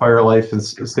design the Fire Life and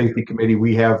Safety Committee,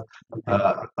 we have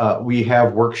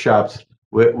workshops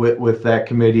with that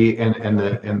committee and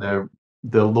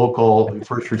the local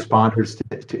first responders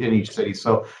in each city.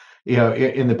 So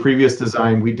in the previous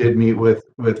design, we did meet with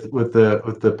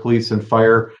the police and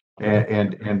fire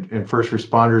and first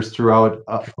responders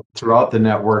throughout the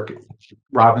network.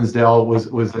 Robbinsdale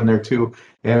was in there too,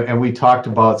 and we talked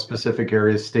about specific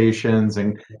areas, stations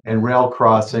and rail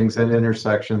crossings and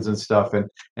intersections and stuff, and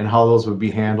how those would be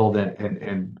handled,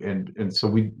 and so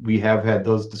we have had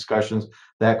those discussions,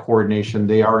 that coordination.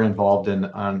 They are involved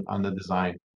on the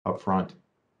design up front,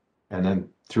 and then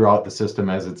throughout the system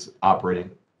as it's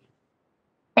operating.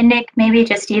 And Nick, maybe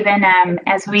just even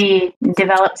as we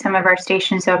developed some of our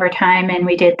stations over time, and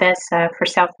we did this for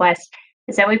Southwest,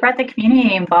 is that we brought the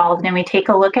community involved and we take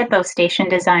a look at those station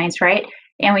designs, right?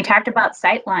 And we talked about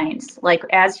sight lines, like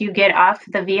as you get off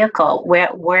the vehicle,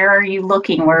 where are you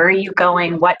looking? Where are you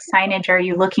going? What signage are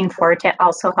you looking for to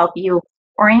also help you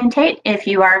orientate. If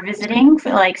you are visiting,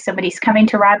 like somebody's coming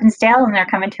to Robbinsdale and they're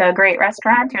coming to a great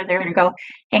restaurant, or they're going to go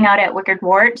hang out at Wickard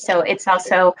Ward. So it's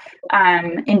also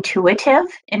intuitive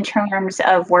in terms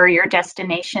of where your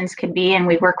destinations could be. And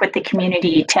we work with the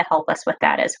community to help us with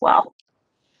that as well.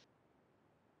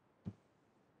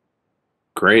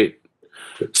 Great.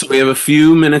 So we have a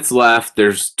few minutes left.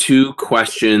 There's 2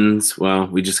 questions. Well,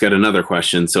 we just got another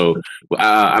question. So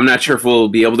I'm not sure if we'll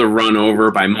be able to run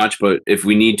over by much, but if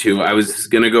we need to, I was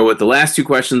going to go with the last 2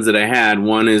 questions that I had.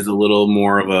 One is a little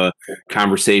more of a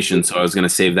conversation, so I was going to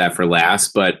save that for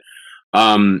last. But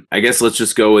I guess let's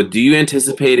just go with, do you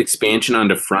anticipate expansion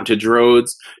onto frontage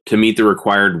roads to meet the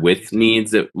required width needs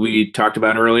that we talked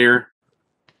about earlier?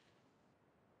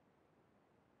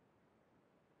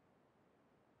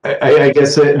 I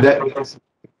guess that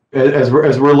as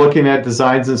we're looking at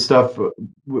designs and stuff,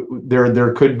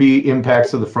 there could be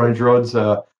impacts of the frontage roads,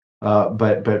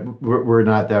 but we're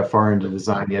not that far into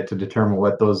design yet to determine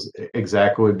what those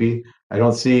exactly would be. I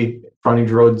don't see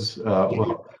frontage roads.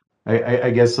 Well,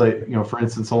 I guess, like, you know, for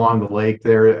instance, along the lake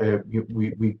there,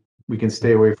 we can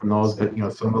stay away from those, but you know,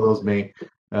 some of those may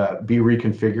be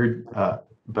reconfigured.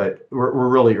 But we're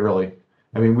really early.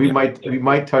 I mean, we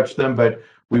might touch them, but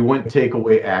we wouldn't take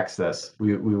away access.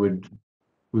 We would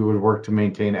work to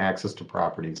maintain access to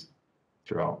properties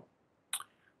throughout.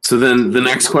 So then the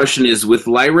next question is, with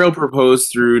light rail proposed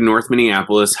through North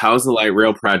Minneapolis, how's the light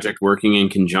rail project working in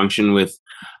conjunction with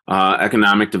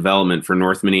economic development for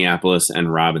North Minneapolis and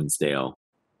Robbinsdale?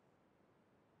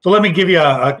 So let me give you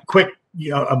a quick,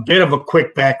 a bit of a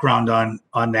quick background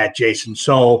on that, Jason.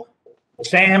 So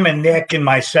Sam and Nick and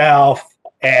myself,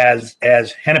 as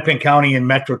Hennepin County and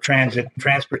Metro Transit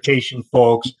transportation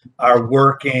folks, are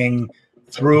working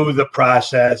through the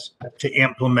process to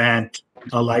implement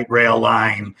a light rail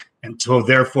line, and so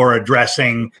therefore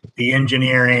addressing the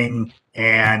engineering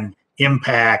and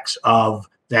impacts of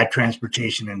that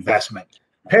transportation investment.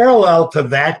 Parallel to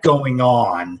that going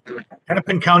on,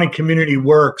 Hennepin County Community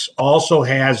Works also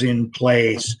has in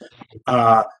place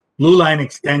Blue Line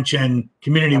Extension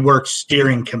Community Works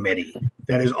Steering Committee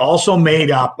that is also made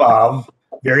up of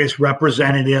various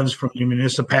representatives from the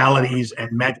municipalities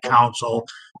and Met Council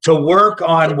to work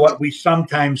on what we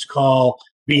sometimes call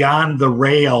beyond the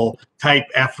rail type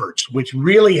efforts, which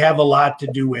really have a lot to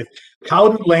do with how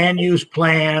do land use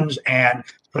plans and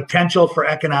potential for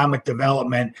economic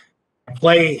development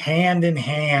play hand in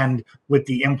hand with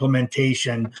the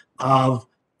implementation of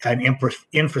an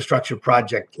infrastructure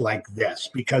project like this,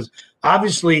 because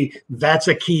obviously that's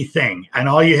a key thing. And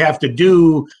all you have to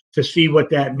do to see what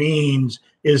that means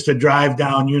is to drive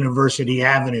down University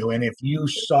Avenue. And if you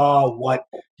saw what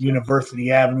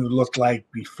University Avenue looked like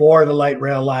before the light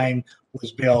rail line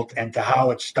was built and to how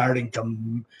it's starting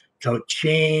to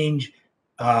change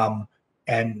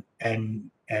and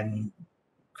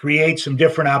create some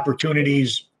different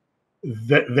opportunities,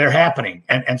 that they're happening,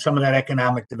 and some of that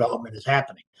economic development is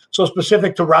happening. So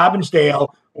specific to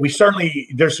Robbinsdale,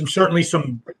 there's certainly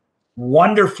some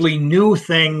wonderfully new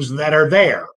things that are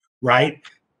there, right?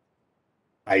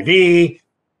 IV,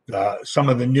 some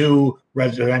of the new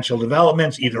residential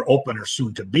developments, either open or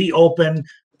soon to be open,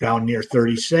 down near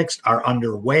 36th are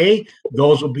underway.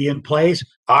 Those will be in place.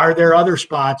 Are there other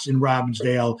spots in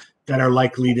Robbinsdale that are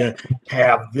likely to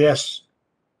have this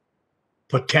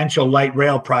potential light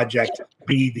rail project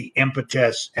be the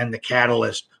impetus and the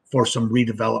catalyst for some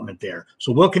redevelopment there?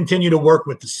 So we'll continue to work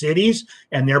with the cities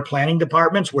and their planning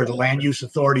departments where the land use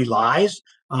authority lies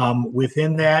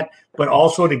within that, but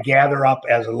also to gather up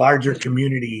as a larger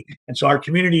community. And so our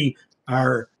community,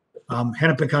 our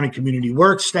Hennepin County Community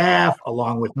Works staff,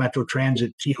 along with Metro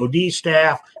Transit TOD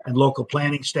staff and local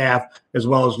planning staff, as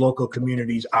well as local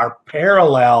communities, are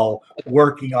parallel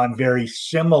working on very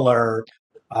similar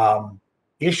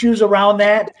issues around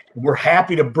that. We're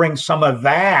happy to bring some of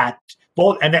that,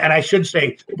 both, and I should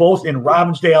say, both in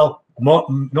Robbinsdale,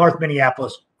 North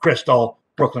Minneapolis, Crystal,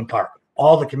 Brooklyn Park,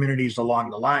 all the communities along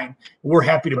the line. We're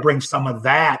happy to bring some of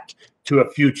that to a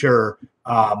future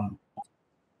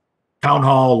town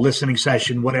hall, listening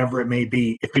session, whatever it may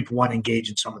be, if people want to engage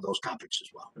in some of those topics as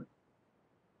well.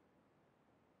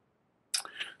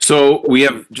 So we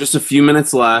have just a few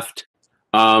minutes left.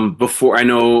 Before I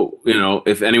know,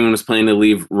 if anyone was planning to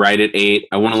leave right at 8,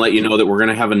 I want to let you know that we're going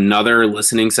to have another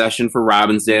listening session for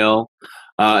Robbinsdale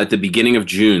at the beginning of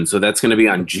June. So that's going to be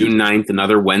on June 9th,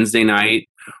 another Wednesday night.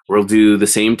 We'll do the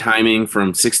same timing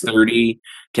from 6:30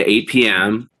 to 8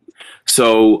 p.m.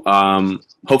 So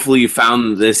hopefully you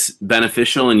found this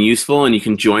beneficial and useful, and you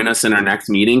can join us in our next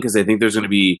meeting, because I think there's going to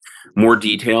be more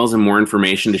details and more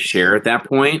information to share at that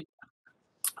point.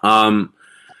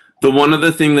 The one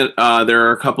other thing that there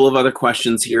are a couple of other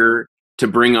questions here to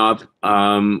bring up.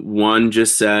 One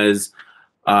just says,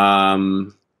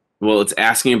 well, it's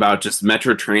asking about just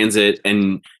Metro Transit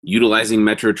and utilizing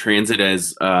Metro Transit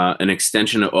as an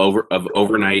extension of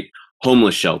overnight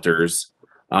homeless shelters.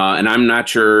 And I'm not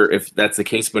sure if that's the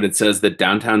case, but it says that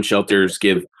downtown shelters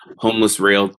give homeless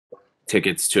rail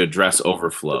tickets to address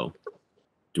overflow.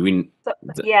 Do we? So,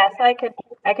 yeah, so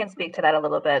I can speak to that a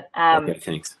little bit. Okay,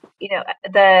 thanks. You know,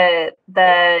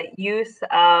 the use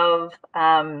of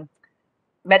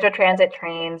Metro Transit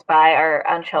trains by our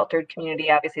unsheltered community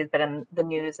obviously has been in the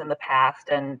news in the past,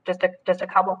 and just a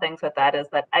couple things with that is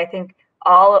that I think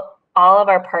all of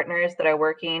our partners that are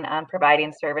working on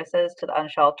providing services to the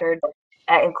unsheltered,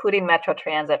 including Metro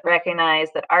Transit, recognize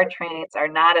that our trains are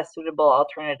not a suitable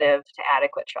alternative to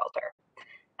adequate shelter.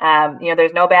 You know,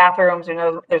 there's no bathrooms,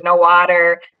 there's no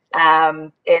water.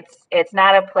 It's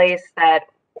not a place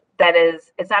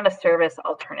it's not a service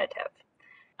alternative.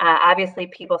 Obviously,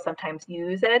 people sometimes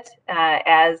use it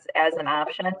as an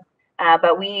option,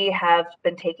 but we have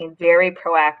been taking very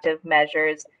proactive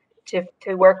measures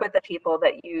to work with the people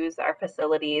that use our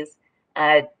facilities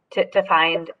to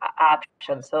find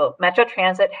options. So Metro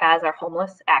Transit has our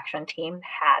homeless action team,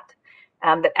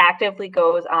 HAT, that actively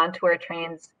goes onto our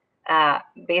trains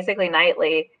basically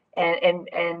nightly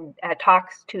and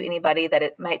talks to anybody that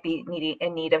it might be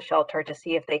in need of shelter to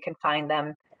see if they can find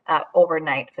them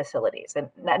overnight facilities, and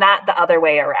not the other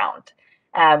way around.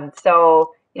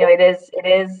 So, you know, it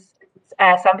is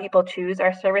some people choose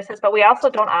our services, but we also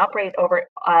don't operate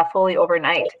fully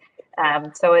overnight.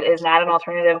 So it is not an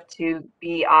alternative to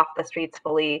be off the streets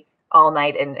fully all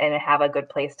night and have a good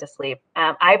place to sleep.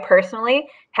 I personally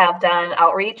have done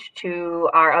outreach to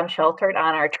our unsheltered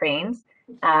on our trains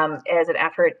as an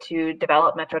effort to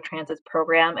develop Metro Transit's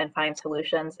program and find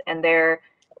solutions. And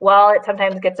while it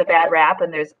sometimes gets a bad rap,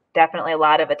 and there's definitely a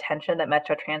lot of attention that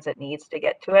Metro Transit needs to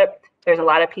get to it, there's a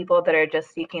lot of people that are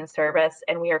just seeking service,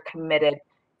 and we are committed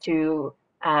to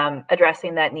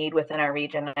addressing that need within our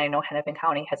region. And I know Hennepin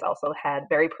County has also had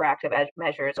very proactive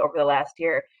measures over the last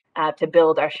year to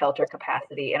build our shelter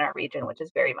capacity in our region, which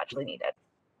is very much needed.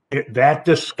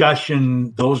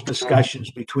 Those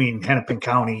discussions between Hennepin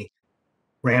County,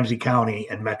 Ramsey County,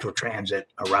 and Metro Transit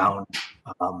around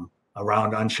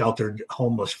unsheltered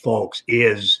homeless folks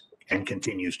is and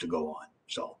continues to go on.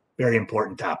 So very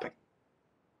important topic.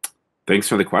 Thanks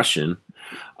for the question.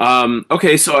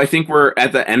 Okay, so I think we're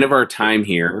at the end of our time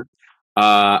here.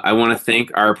 I want to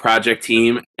thank our project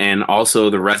team and also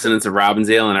the residents of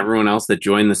Robbinsdale and everyone else that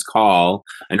joined this call.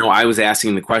 I know I was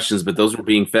asking the questions, but those were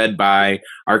being fed by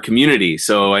our community.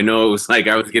 So I know it was like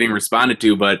I was getting responded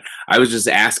to, but I was just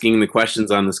asking the questions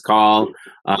on this call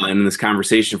and this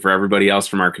conversation for everybody else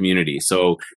from our community.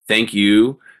 So thank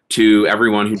you to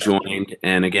everyone who joined.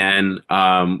 And again,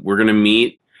 we're going to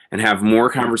meet and have more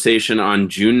conversation on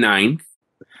June 9th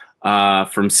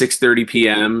from 6:30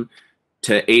 p.m.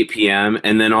 to 8 p.m.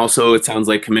 And then also it sounds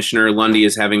like Commissioner Lundy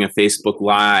is having a Facebook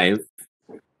Live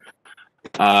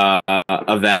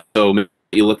of that. So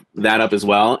you look that up as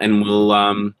well, and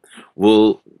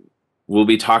we'll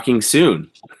be talking soon.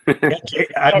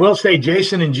 I will say,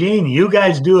 Jason and Jean, you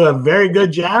guys do a very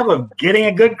good job of getting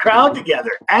a good crowd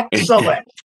together. Excellent.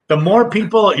 The more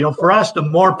people, for us, the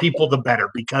more people, the better,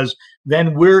 because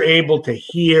then we're able to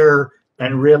hear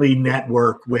and really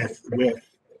network with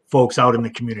folks out in the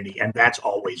community, and that's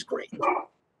always great.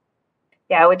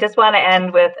 Yeah, we just want to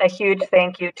end with a huge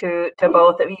thank you to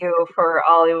both of you for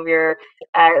all of your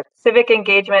civic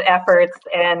engagement efforts,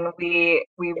 and we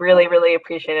really, really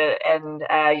appreciate it. And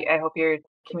I hope your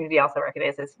community also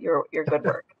recognizes your good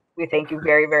work. We thank you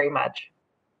very, very much.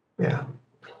 Yeah.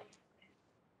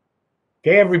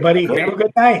 Okay, everybody, have a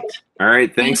good night. All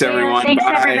right, thanks everyone. Thanks,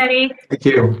 Bye. everybody. Thank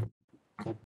you.